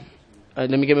where, let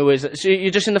me get my words, so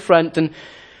you're just in the front and,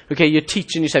 you're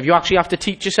teaching yourself. You actually have to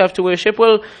teach yourself to worship.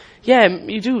 Well, yeah,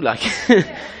 you do, like,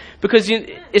 because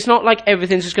it's not like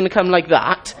everything's just going to come like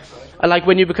that. And like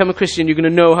when you become a Christian, you're going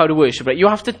to know how to worship, right? You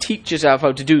have to teach yourself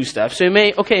how to do stuff. So it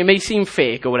may seem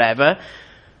fake or whatever,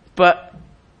 but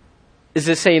is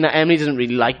a saying that Emily doesn't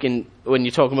really like when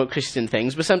you're talking about Christian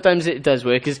things, but sometimes it does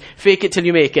work, is fake it till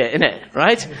you make it, innit?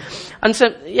 Right? And so,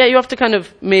 you have to kind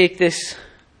of make this,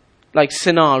 like,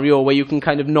 scenario where you can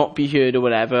kind of not be heard or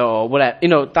whatever,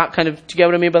 that kind of, do you get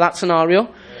what I mean by that scenario?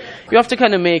 Yeah. You have to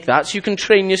kind of make that so you can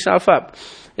train yourself up.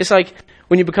 It's like,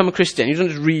 when you become a Christian, you don't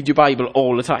just read your Bible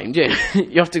all the time, do you?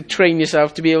 You have to train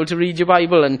yourself to be able to read your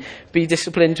Bible and be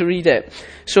disciplined to read it.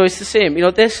 So it's the same,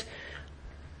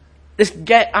 this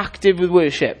get active with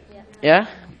worship, yeah?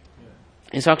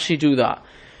 It's actually do that.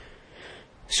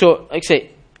 So, like I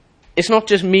say, it's not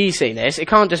just me saying this, it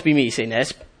can't just be me saying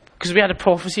this, because we had a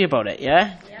prophecy about it,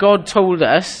 yeah? God told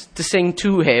us to sing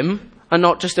to him and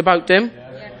not just about him,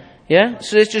 yeah?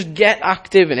 So let's just get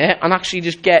active in it and actually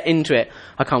just get into it.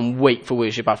 I can't wait for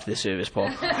worship after this service, Paul.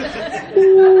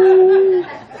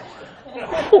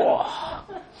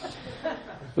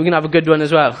 We're going to have a good one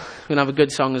as well. We're going to have a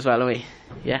good song as well, aren't we?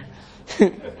 Yeah?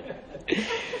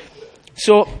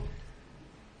 So,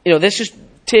 let's just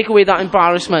take away that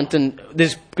embarrassment, and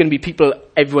there's going to be people,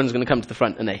 everyone's going to come to the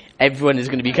front, aren't they? Everyone is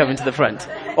going to be coming to the front.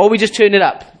 Or we just turn it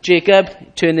up.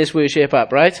 Jacob, turn this worship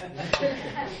up, right?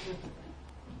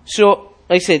 So,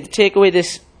 like I said, take away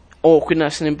this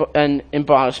awkwardness and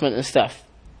embarrassment and stuff.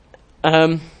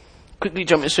 Quickly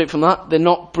jumping straight from that, they're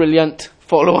not brilliant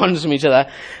follow-ons from each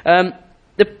other.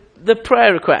 The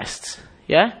prayer requests,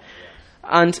 yeah?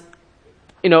 And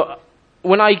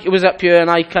when I was up here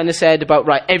and I kind of said about,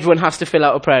 right, everyone has to fill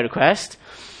out a prayer request,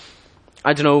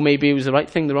 I don't know, maybe it was the right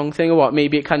thing, the wrong thing, or what.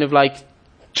 Maybe it kind of like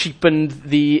cheapened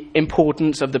the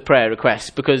importance of the prayer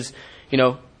request because,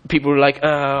 people were like,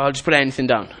 I'll just put anything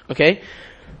down, okay?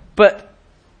 But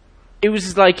it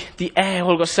was like the air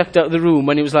all got sucked out of the room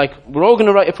when it was like, we're all going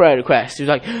to write a prayer request. It was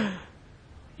like,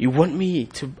 you want me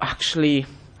to actually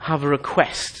have a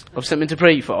request of something to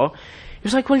pray for? It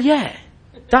was like, well, yeah.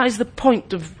 That is the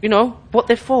point of, what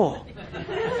they're for.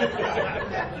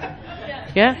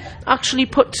 Yeah? Actually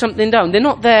put something down. They're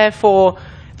not there for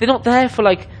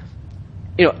like,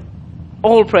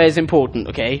 all prayer is important,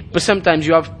 okay? But sometimes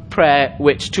you have prayer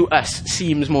which to us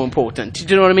seems more important. Do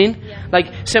you know what I mean? Yeah.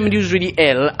 Like somebody who's really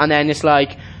ill and then it's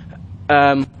like,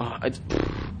 I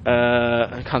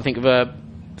can't think of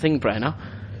thing prayer now.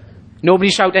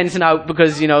 Nobody shout anything out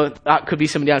because, that could be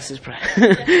somebody else's prayer.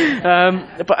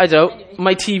 But I don't know.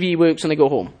 My TV works when I go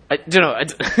home. I don't know.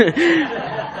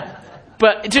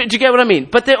 But do you get what I mean?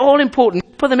 But they're all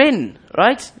important. Put them in,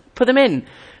 right? Put them in.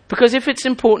 Because if it's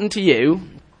important to you,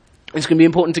 it's going to be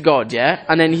important to God, yeah?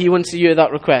 And then he wants to hear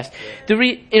that request.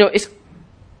 It's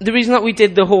the reason that we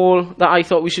did that I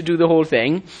thought we should do the whole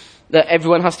thing, that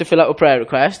everyone has to fill out a prayer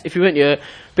request. If you weren't here,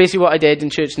 basically what I did in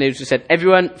Church News was said,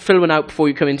 everyone fill one out before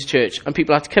you come into church. And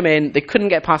people had to come in. They couldn't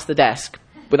get past the desk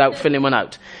without filling one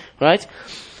out, right?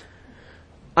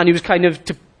 And he was kind of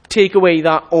to take away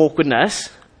that awkwardness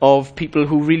of people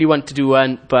who really want to do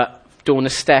one but don't want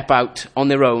to step out on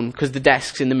their own because the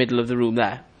desk's in the middle of the room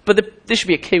there. But there should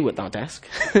be a queue at that desk.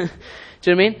 Do you know what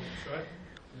I mean? Right.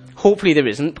 Hopefully there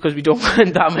isn't, because we don't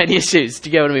want that many issues. Do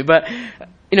you get what I mean? But,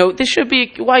 there should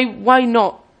be... Why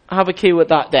not have a queue at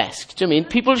that desk? Do you know what I mean?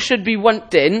 People should be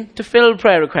wanting to fill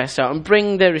prayer requests out and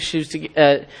bring their issues,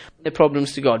 their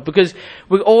problems to God. Because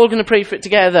we're all going to pray for it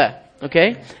together,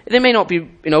 okay? They may not be,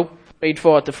 prayed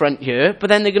for at the front here, but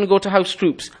then they're going to go to house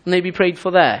groups and they'll be prayed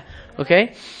for there,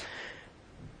 okay?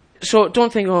 So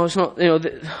don't think, it's not,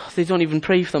 they don't even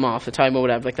pray for them half the time or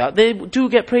whatever like that. They do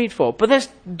get prayed for. But let's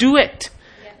do it.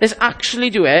 Yeah. Let's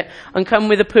actually do it and come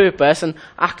with a purpose and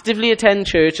actively attend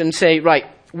church and say, right,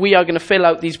 we are going to fill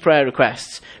out these prayer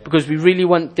requests because we really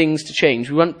want things to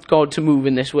change. We want God to move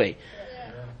in this way.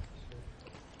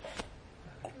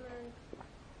 Yeah.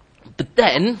 But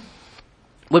then,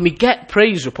 when we get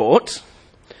praise reports,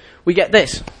 we get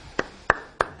this.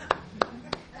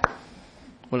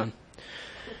 Hold on.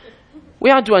 We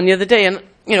had one the other day, and,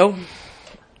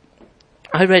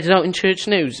 I read it out in Church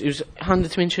News. It was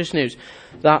handed to me in Church News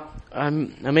that, I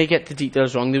may get the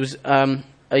details wrong, there was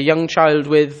a young child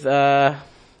with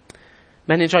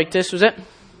meningitis, was it?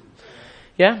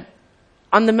 Yeah?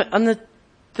 And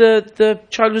the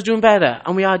child was doing better,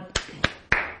 and we had...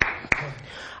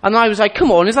 And I was like,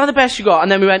 come on, is that the best you got?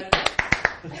 And then we went...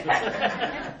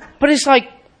 But it's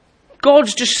like,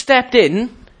 God's just stepped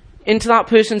into that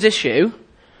person's issue.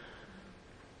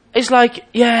 It's like,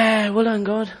 yeah, well done,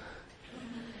 God.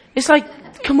 It's like,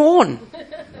 come on.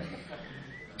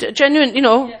 Genuine,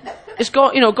 it's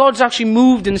God, God's actually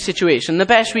moved in the situation. The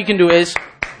best we can do is,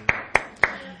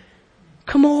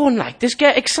 come on, let's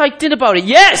get excited about it.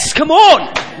 Yes, come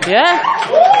on! Yeah?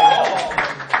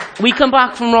 We come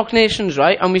back from Rock Nations,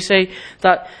 right? And we say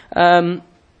that,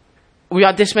 we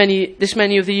had this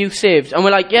many of the youth saved. And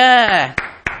we're like, yeah.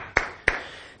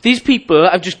 These people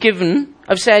I've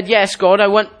said, yes, God, I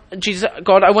want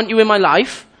you in my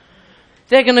life.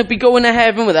 They're going to be going to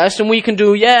heaven with us, and we can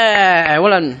do, yeah,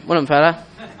 well done, fella.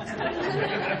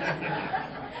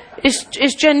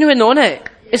 It's genuine, isn't it?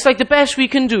 It's like the best we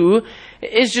can do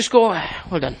is just go,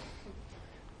 well done.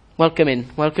 Welcome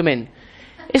in.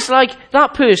 It's like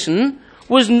that person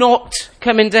was not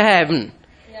coming to heaven.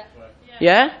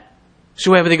 Yeah?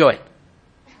 So where were they going?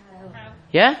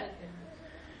 Yeah?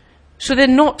 So they're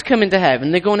not coming to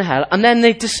heaven, they're going to hell, and then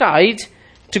they decide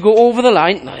to go over the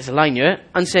line, there's a line here,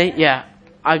 and say, yeah,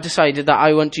 I've decided that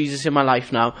I want Jesus in my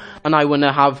life now, and I want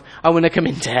to come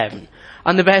into heaven.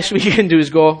 And the best we can do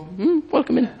is go,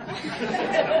 welcome in.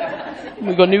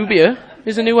 We've got new beer,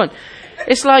 here's a new one.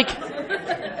 It's like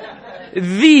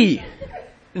the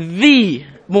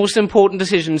most important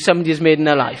decision somebody has made in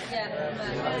their life.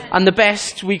 And the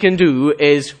best we can do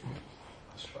is,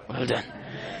 well done.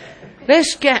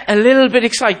 Let's get a little bit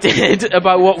excited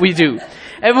about what we do.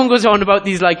 Everyone goes on about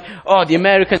these the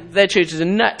Americans, their churches are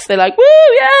nuts. They're like, woo,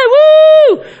 yeah,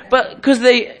 woo! But, because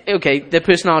their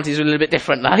personalities are a little bit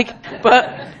different,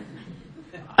 but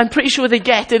I'm pretty sure they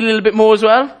get it a little bit more as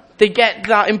well. They get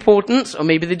that importance, or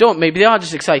maybe they don't. Maybe they are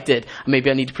just excited. And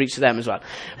maybe I need to preach to them as well.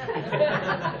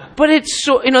 But it's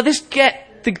so, this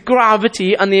get the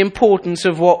gravity and the importance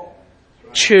of what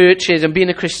church is and being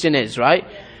a Christian is, right?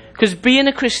 Because being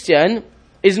a Christian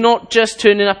is not just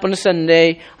turning up on a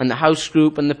Sunday and the house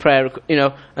group and the prayer,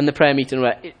 and the prayer meeting.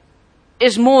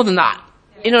 It's more than that.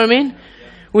 You know what I mean?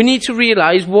 We need to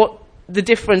realise what the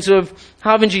difference of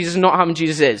having Jesus and not having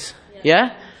Jesus is.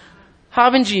 Yeah?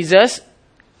 Having Jesus,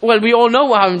 well, we all know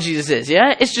what having Jesus is,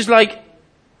 yeah? It's just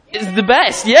it's the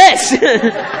best, yes!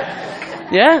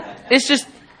 Yeah? It's just,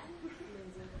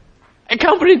 I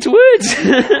can't put it into words.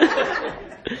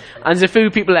 And there's a few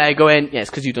people there going,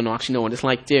 yes, because you don't actually know what it's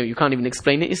like, dear. You can't even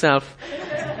explain it yourself.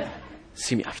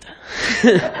 See me after.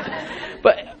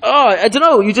 But, I don't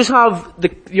know. You just have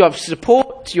you have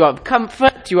support, you have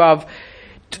comfort, you have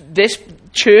this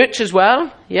church as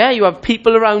well. Yeah, you have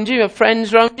people around you, you have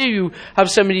friends around you, you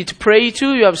have somebody to pray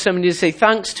to, you have somebody to say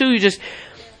thanks to. You just...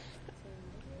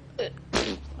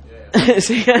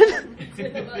 Say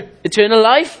again? Eternal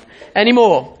life? Any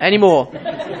more?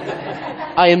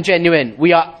 I am genuine.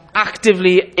 We are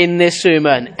actively in this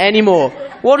sermon. Any more?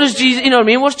 What does Jesus, you know what I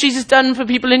mean? What's Jesus done for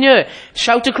people in here?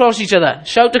 Shout across each other.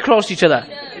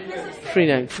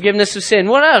 Freedom. Forgiveness of sin.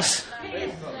 What else?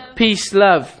 Peace,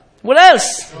 love. What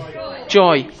else?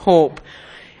 Joy, hope.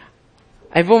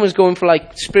 Everyone was going for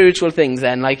like spiritual things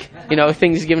then, like, you know,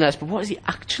 things he's given us. But what is he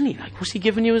actually like? What's he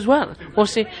given you as well?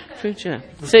 What's he? Future.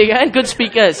 Say again, good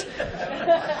speakers.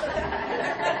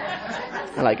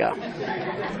 I like that.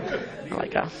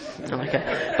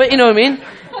 But you know what I mean?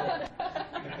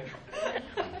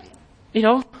 You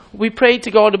know, we pray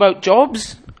to God about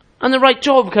jobs, and the right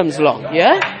job comes along,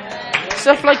 yeah?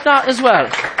 Stuff like that as well.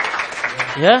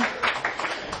 Yeah?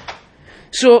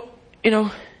 So, you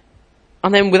know,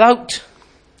 and then without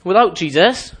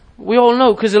Jesus, we all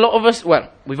know, because a lot of us,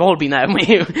 well, we've all been there, haven't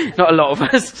we? Not a lot of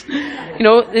us. You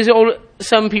know,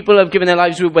 some people have given their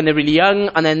lives when they're really young,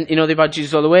 and then, you know, they've had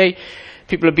Jesus all the way.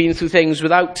 People have been through things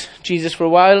without Jesus for a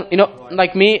while. You know,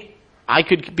 like me, I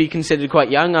could be considered quite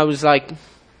young. I was like,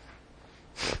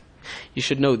 you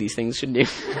should know these things, shouldn't you?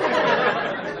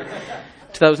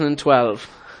 2012.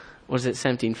 What was it,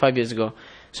 17, 5 years ago.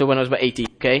 So when I was about 18,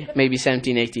 okay? Maybe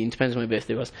 17, 18, depends when my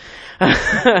birthday was.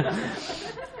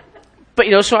 But,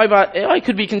 you know, so I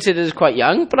could be considered as quite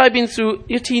young, but I've been through,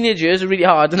 your teenage years are really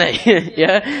hard, aren't they?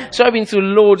 Yeah? So I've been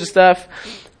through loads of stuff.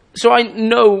 So I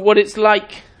know what it's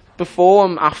like before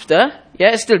and after.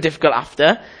 Yeah, it's still difficult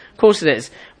after. Of course it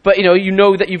is. But, you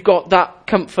know that you've got that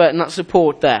comfort and that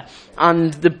support there.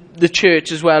 And the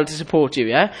church as well to support you,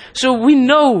 yeah? So we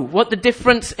know what the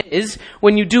difference is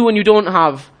when you do and you don't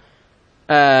have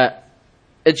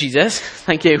Jesus.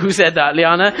 Thank you. Who said that,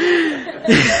 Liana?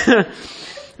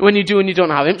 When you do and you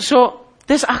don't have him. So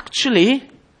there's actually,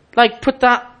 like, put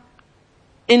that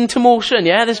into motion,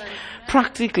 yeah? There's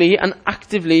practically and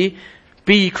actively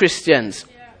be Christians.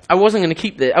 I wasn't going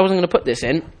to put this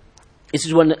in. This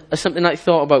is something I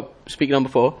thought about speaking on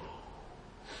before.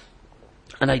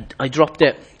 And I dropped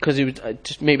it because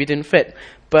maybe it didn't fit.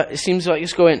 But it seems like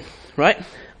it's going, right?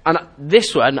 And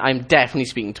this one, I'm definitely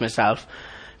speaking to myself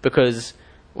because,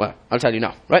 well, I'll tell you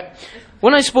now, right?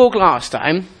 When I spoke last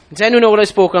time, does anyone know what I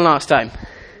spoke on last time?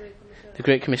 The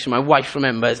Great Commission. My wife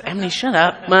remembers. Emily, shut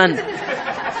up, man.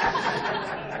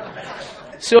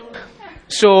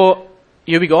 So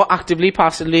here we go, actively,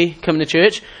 passively coming to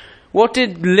church. What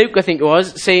did Luke, I think it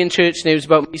was, say in church news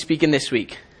about me speaking this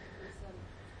week?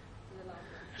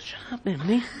 Shut up,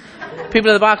 Emily.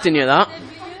 People at the back didn't hear that.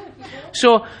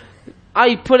 So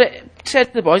I said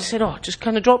to the boys, I said, just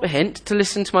kind of drop a hint to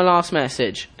listen to my last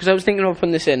message. Because I was thinking of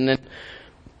putting this in and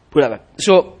whatever.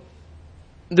 So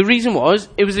the reason was,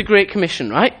 it was a Great Commission,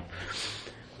 right?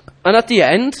 And at the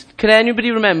end, can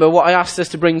anybody remember what I asked us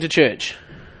to bring to church?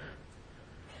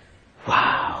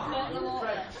 Wow.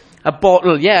 A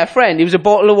bottle, yeah, a friend. He was a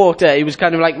bottle of water. He was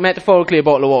kind of like metaphorically a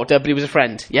bottle of water, but he was a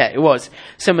friend. Yeah, it was.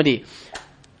 Somebody.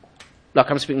 Look,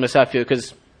 I'm speaking to myself here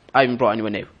because I haven't brought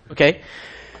anyone new, okay?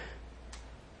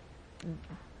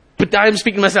 But I'm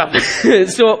speaking to myself.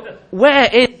 So,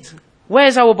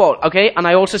 where's our bottle, okay? And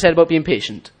I also said about being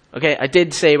patient, okay? I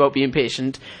did say about being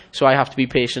patient, so I have to be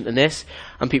patient in this,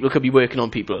 and people could be working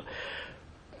on people.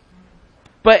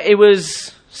 But it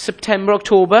was September,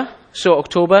 October. So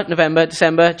October, November,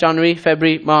 December, January,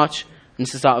 February, March, and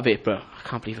it's the start of April. I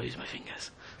can't believe I used my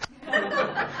fingers.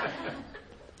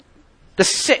 The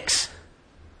 6th.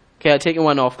 Okay, I've taken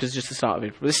one off because it's just the start of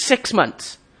April. The 6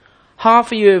 months.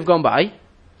 Half a year have gone by.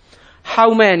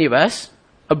 How many of us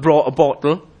have brought a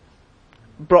bottle,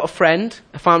 brought a friend,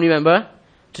 a family member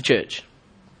to church?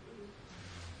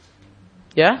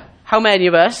 Yeah? How many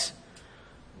of us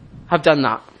have done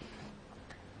that?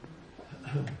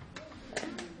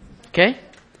 Okay?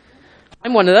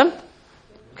 I'm one of them.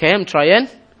 Okay, I'm trying.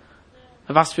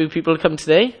 I've asked a few people to come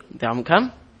today. They haven't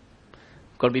come.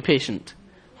 I've got to be patient.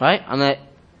 Right? And I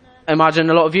imagine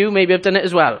a lot of you maybe have done it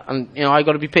as well. And, you know, I've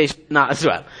got to be patient in that as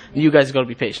well. And you guys have got to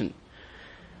be patient.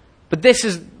 But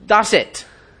that's it.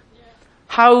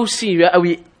 How serious are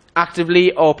we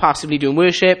actively or passively doing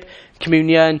worship,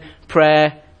 communion,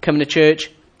 prayer, coming to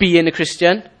church, being a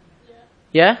Christian?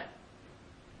 Yeah?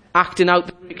 Acting out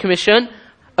the Great Commission?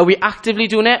 Are we actively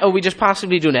doing it, or are we just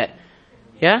passively doing it?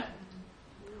 Yeah?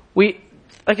 Like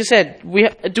I said,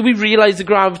 do we realise the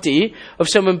gravity of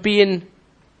someone being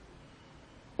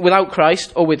without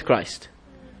Christ or with Christ?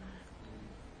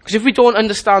 Because if we don't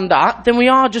understand that, then we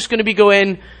are just going to be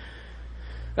going,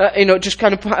 we are just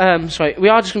going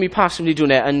to be passively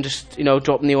doing it and just,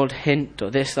 dropping the old hint or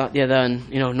this, that, the other,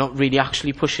 and, not really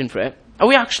actually pushing for it. Are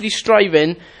we actually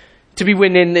striving to be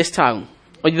winning this town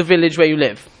or the village where you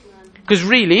live? Because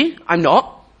really, I'm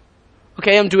not.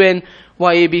 Okay, I'm doing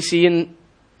YABC and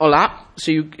all that.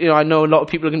 So, I know a lot of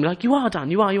people are going to be like, you are,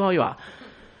 Dan, you are.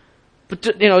 But,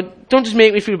 don't just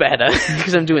make me feel better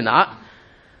because I'm doing that.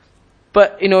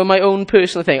 But, my own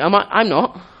personal thing, I'm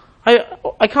not.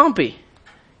 I can't be.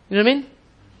 You know what I mean?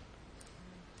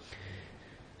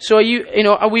 So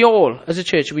are we all, as a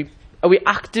church, are we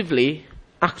actively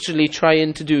actually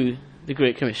trying to do the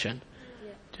Great Commission?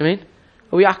 Yeah. Do you know what I mean?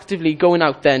 Are we actively going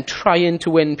out there and trying to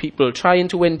win people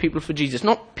for Jesus?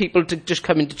 Not people to just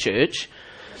come into church.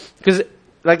 Because,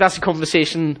 that's a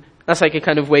conversation, that's like a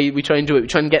kind of way we try and do it. We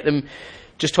try and get them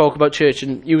just talk about church.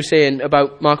 And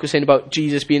Mark was saying about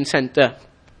Jesus being centre.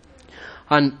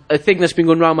 And a thing that's been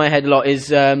going around my head a lot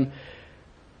is,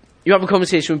 you have a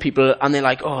conversation with people and they're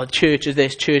like, oh, church is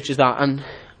this, church is that. And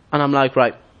I'm like,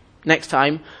 right, next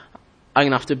time I'm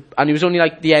going to have to... And it was only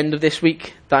like the end of this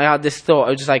week that I had this thought.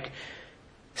 I was just like,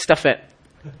 stuff it.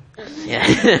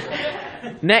 Yeah.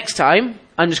 Next time,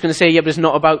 I'm just going to say, yeah, but it's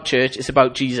not about church, it's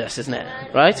about Jesus, isn't it?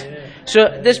 Right? Yeah.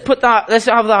 So let's have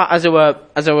that as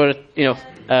our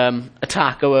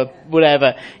attack or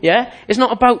whatever. Yeah? It's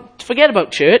not about... Forget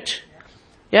about church.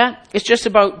 Yeah? It's just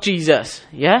about Jesus.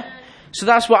 Yeah? So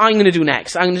that's what I'm going to do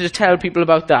next. I'm going to just tell people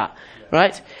about that.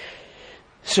 Right?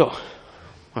 So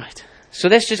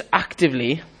let's just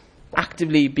actively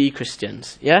be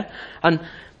Christians. Yeah? And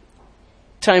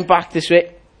time back this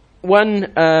way,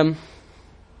 one, I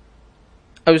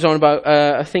was on about,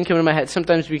 I think in my head,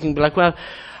 sometimes we can be like, well,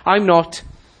 I'm not,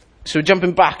 so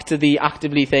jumping back to the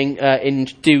actively thing in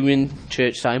doing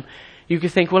church time, you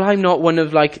could think, well, I'm not one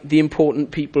of the important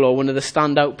people or one of the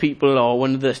standout people or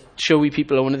one of the showy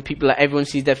people or one of the people that everyone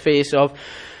sees their face of.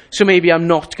 So maybe I'm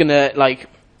not going to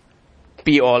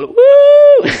be all, woo!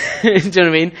 Do you know what I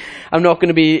mean? I'm not going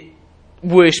to be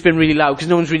worshipping really loud because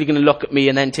no one's really going to look at me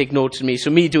and then take notice of me.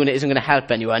 So me doing it isn't going to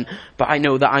help anyone. But I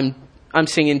know that I'm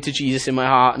singing to Jesus in my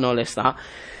heart and all this, that.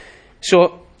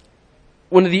 So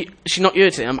she's not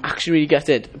here today, I'm actually really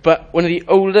gutted. But one of the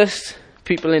oldest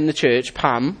people in the church,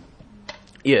 Pam,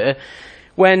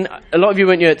 when a lot of you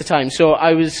weren't here at the time, so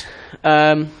I was,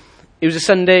 it was a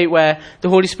Sunday where the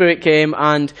Holy Spirit came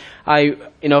and God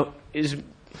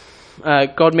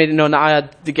made it known that I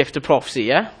had the gift of prophecy,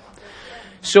 yeah?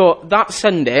 So that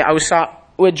Sunday, I was sat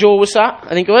where Joe was sat, I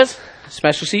think it was.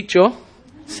 Special seat, Joe.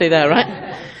 Stay there,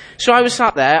 right? So I was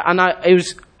sat there and I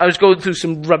was going through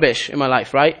some rubbish in my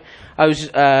life, right? I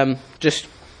was just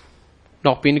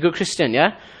not being a good Christian,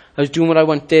 yeah? I was doing what I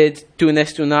wanted, doing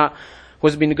this, doing that.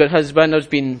 Wasn't being a good husband, I was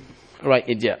being a right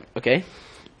idiot, okay?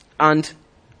 And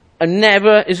maybe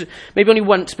only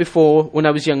once before when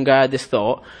I was younger I had this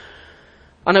thought.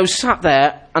 And I was sat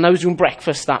there and I was doing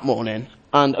breakfast that morning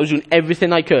and I was doing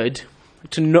everything I could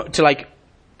to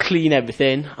clean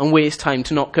everything and waste time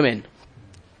to not come in,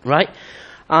 right?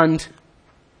 And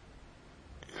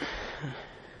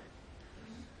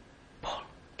Paul,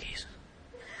 keys.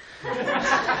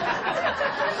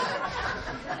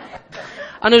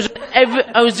 And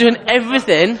I was doing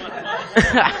everything.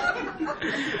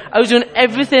 I was doing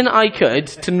everything I could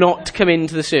to not come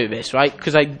into the service, right?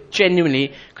 Because I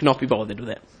genuinely could not be bothered with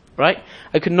it, right?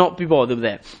 I could not be bothered with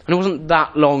it. And it wasn't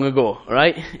that long ago,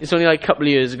 right? It's only a couple of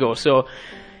years ago. So,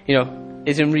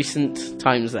 it's in recent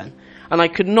times then. And I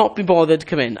could not be bothered to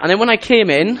come in. And then when I came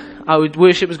in,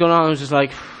 worship was going on. I was just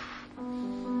like,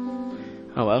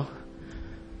 oh well,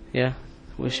 yeah,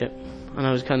 worship. And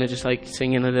I was kind of just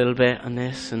singing a little bit and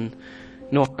this and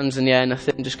no hands in the air,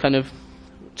 nothing, just kind of,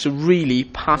 so really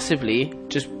passively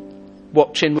just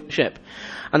watching worship.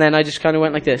 And then I just kind of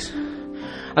went like this.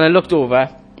 And I looked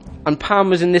over and Pam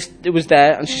was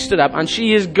there and she stood up and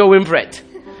she is going for it.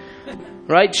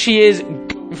 Right? She is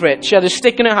going for it. She had a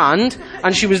stick in her hand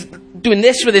and she was doing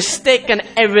this with this stick and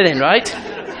everything, right?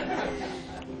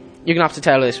 You're going to have to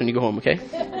tell her this when you go home, okay?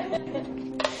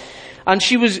 And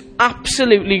she was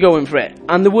absolutely going for it.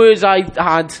 And the words I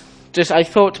had, I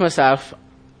thought to myself,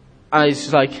 I was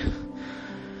just like,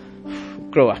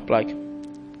 grow up,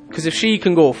 because if she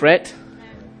can go for it,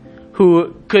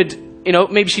 who could,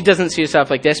 maybe she doesn't see herself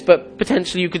like this, but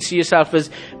potentially you could see yourself as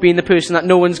being the person that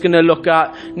no one's going to look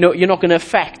at. No, you're not going to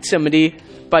affect somebody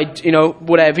by,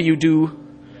 whatever you do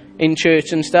in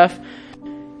church and stuff.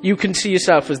 You can see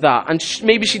yourself as that. And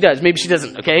maybe she does, maybe she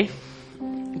doesn't, okay?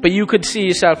 But you could see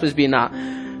yourself as being that.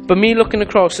 But me looking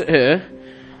across at her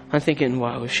and thinking,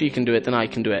 wow, if she can do it, then I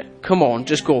can do it. Come on,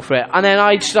 just go for it. And then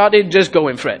I started just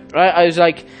going for it, right? I was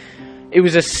like, it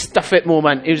was a stuff it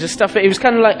moment. It was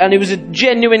kind of and it was a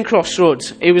genuine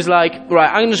crossroads. It was like,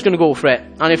 right, I'm just going to go for it.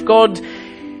 And if God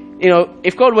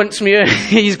wants me here,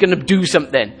 he's going to do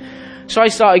something. So I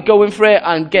started going for it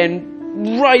and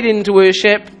getting right into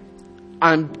worship.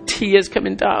 and tears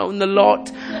coming down the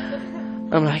lot.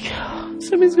 I'm like, oh,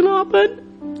 something's going to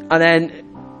happen. And then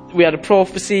we had a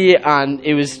prophecy, and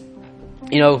it was,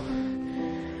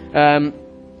 when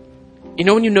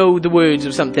you know the words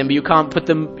of something, but you can't put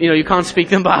them, you can't speak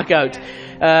them back out.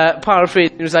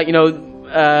 Paraphrase, it was like,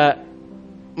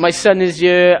 my son is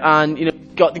here,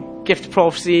 and, got the gift of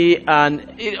prophecy, and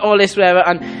all this, whatever,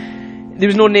 and there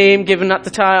was no name given at the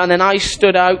time, and then I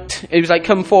stood out. It was like,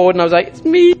 come forward, and I was like, it's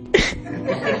me.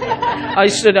 I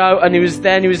stood out, and he was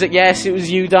like, yes, it was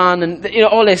you, Dan, and,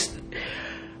 all this.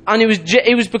 And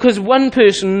it was because one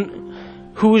person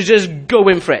who was just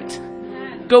going for it,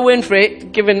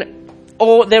 giving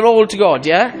their all to God,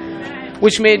 yeah?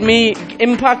 Which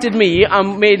impacted me,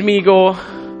 and made me go,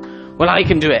 well, I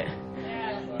can do it.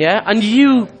 Yeah? And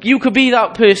you could be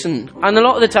that person. And a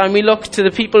lot of the time we look to the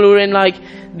people who are in like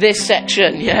this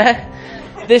section, yeah?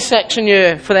 This section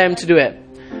here for them to do it.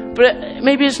 But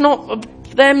maybe it's not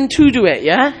them to do it,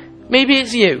 yeah? Maybe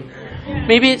it's you.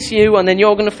 Maybe it's you, and then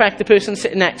you're going to affect the person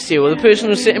sitting next to you, or the person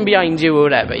who's sitting behind you, or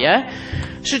whatever, yeah?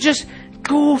 So just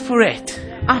go for it.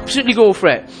 Absolutely go for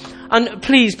it. And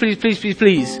please,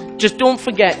 just don't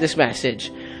forget this message.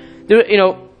 One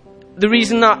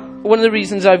of the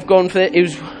reasons I've gone for it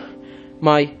is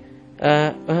my,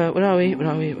 where are we?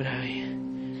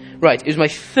 Right, it was my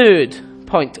third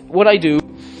point. What I do,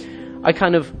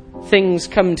 things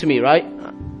come to me, right?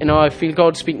 I feel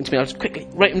God speaking to me. I'll just quickly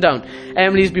write them down.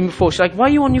 Emily's been before. She's like, why are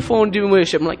you on your phone doing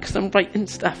worship? I'm like, because I'm writing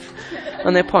stuff.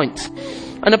 And they're points.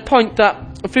 And a point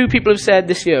that a few people have said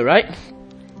this year, right?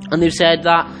 And they've said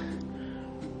that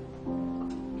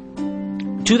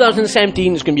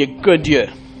 2017 is going to be a good year.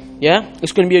 Yeah?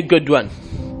 It's going to be a good one.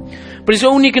 But it's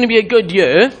only going to be a good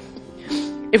year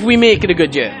if we make it a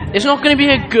good year. It's not going to be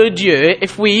a good year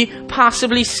if we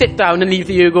passively sit down and leave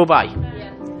the year go by.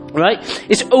 Right?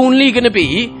 It's only going to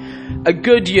be a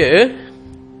good year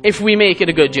if we make it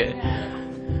a good year.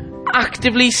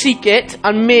 Actively seek it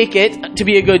and make it to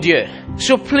be a good year.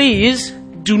 So please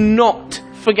do not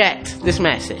forget this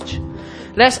message.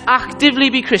 Let's actively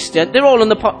be Christian. They're all on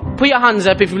the put your hands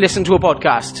up if you listen to a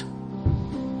podcast.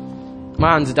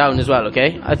 My hands are down as well,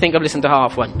 okay? I think I've listened to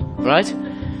half one, right?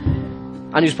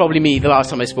 And it was probably me the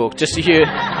last time I spoke, just to hear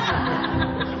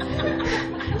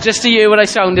what I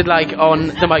sounded like on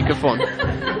the microphone,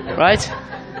 right?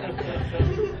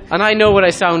 And I know what I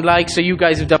sound like, so you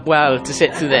guys have done well to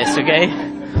sit through this, okay?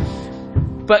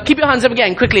 But keep your hands up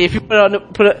again, quickly, if you've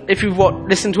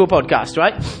listened to a podcast,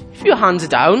 right? If your hands are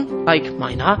down, like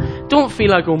mine are, don't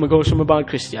feel like, oh my gosh, I'm a bad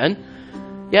Christian.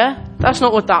 Yeah? That's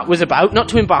not what that was about, not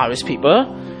to embarrass people.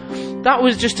 That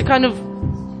was just to kind of,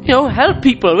 help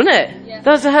people, wasn't it? Yeah.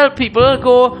 That's to help people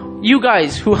go, you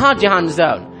guys who had your hands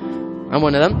down, I'm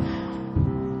one of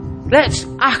them, let's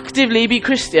actively be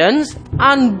Christians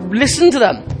and listen to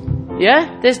them.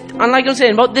 Yeah? And like I'm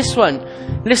saying about this one,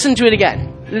 listen to it again.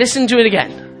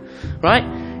 Right?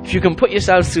 If you can put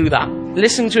yourself through that,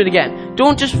 listen to it again.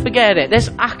 Don't just forget it. Let's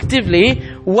actively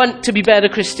want to be better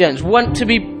Christians, want to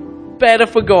be better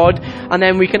for God, and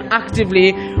then we can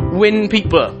actively win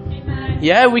people. Amen.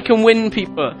 Yeah, we can win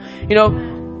people.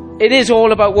 It is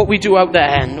all about what we do out there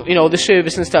and, the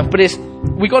service and stuff, but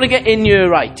we got to get in here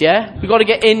right, yeah? We got to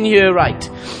get in here right.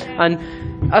 And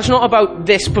that's not about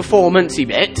this performance-y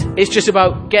bit. It's just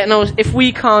about getting out. If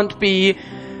we can't be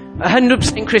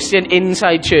 100% Christian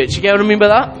inside church, you get what I mean by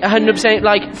that? 100%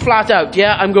 like flat out,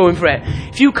 yeah, I'm going for it.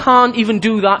 If you can't even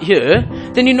do that here,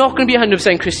 then you're not going to be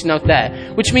 100% Christian out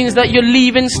there, which means that you're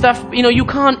leaving stuff, you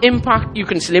can't impact, you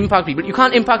can still impact people, you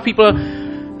can't impact people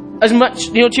as much,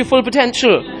 to your full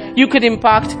potential. You could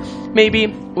impact, maybe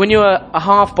when you're a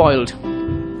half-boiled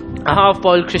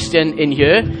Christian in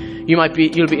here, you'll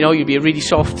be a really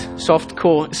soft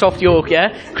yolk,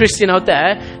 yeah, Christian out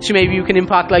there, so maybe you can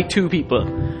impact like 2 people,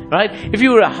 right? If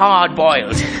you were a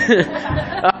hard-boiled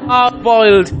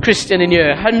Christian in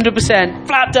here, 100%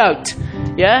 flat out,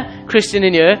 yeah, Christian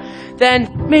in here,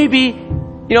 then maybe,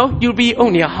 you'll be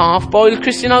only a half-boiled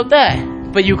Christian out there,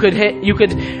 but you could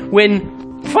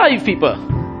win 5 people,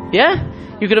 yeah?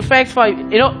 You could affect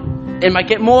 5, it might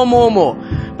get more and more and more,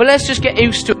 but let's just get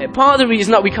used to it. Part of the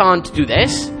reason that we can't do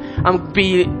this and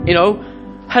be,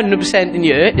 100% in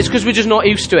here is because we're just not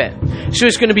used to it. So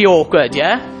it's going to be awkward,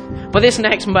 yeah? But this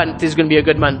next month is going to be a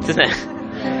good month, isn't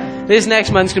it? This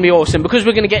next month's going to be awesome because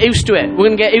we're going to get used to it. We're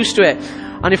going to get used to it.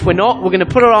 And if we're not, we're going to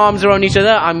put our arms around each other.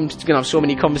 I'm going to have so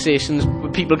many conversations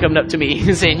with people coming up to me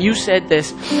and saying, you said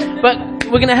this. But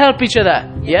we're going to help each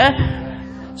other, yeah?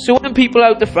 So when people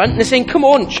out the front, they're saying, come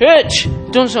on, church.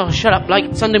 Don't say, shut up,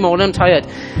 like Sunday morning, I'm tired.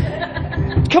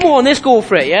 Come on, let's go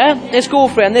for it, yeah? Let's go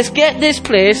for it. And let's get this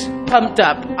place pumped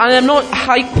up. And I'm not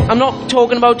hype, I'm not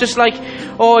talking about just like,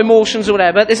 emotions or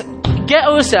whatever. Get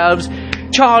ourselves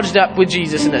charged up with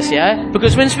Jesus in this, yeah?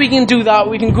 Because once we can do that,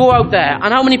 we can go out there.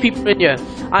 And how many people are in here?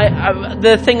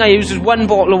 The thing I use is 1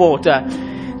 bottle of water.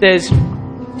 There's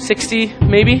 60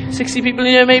 people in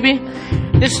here, maybe.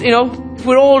 This, if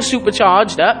we're all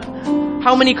supercharged up,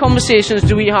 how many conversations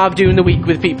do we have during the week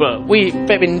with people? We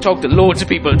talk to loads of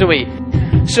people, do we?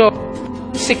 So,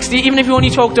 60, even if you only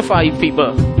talk to 5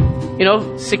 people,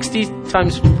 60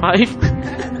 times 5,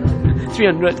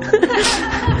 300.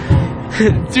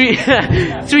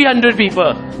 300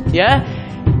 people, yeah?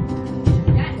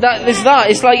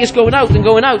 It's like it's going out and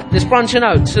going out, it's branching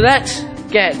out. So let's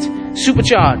get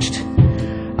supercharged.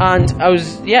 And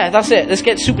that's it. Let's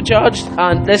get supercharged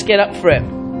and let's get up for it.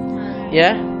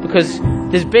 Yeah? Because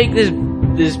there's big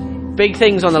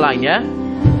things on the line, yeah?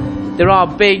 There are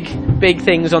big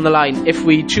things on the line. If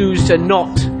we choose to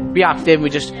not be active, we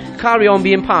just carry on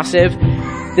being passive,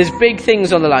 there's big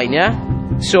things on the line, yeah?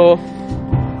 So,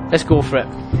 let's go for it.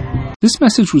 This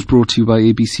message was brought to you by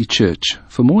ABC Church.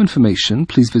 For more information,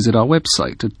 please visit our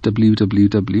website at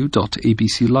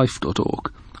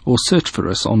www.abclife.org or search for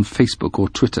us on Facebook or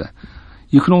Twitter.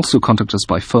 You can also contact us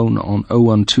by phone on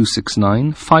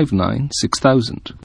 01269 59 6000.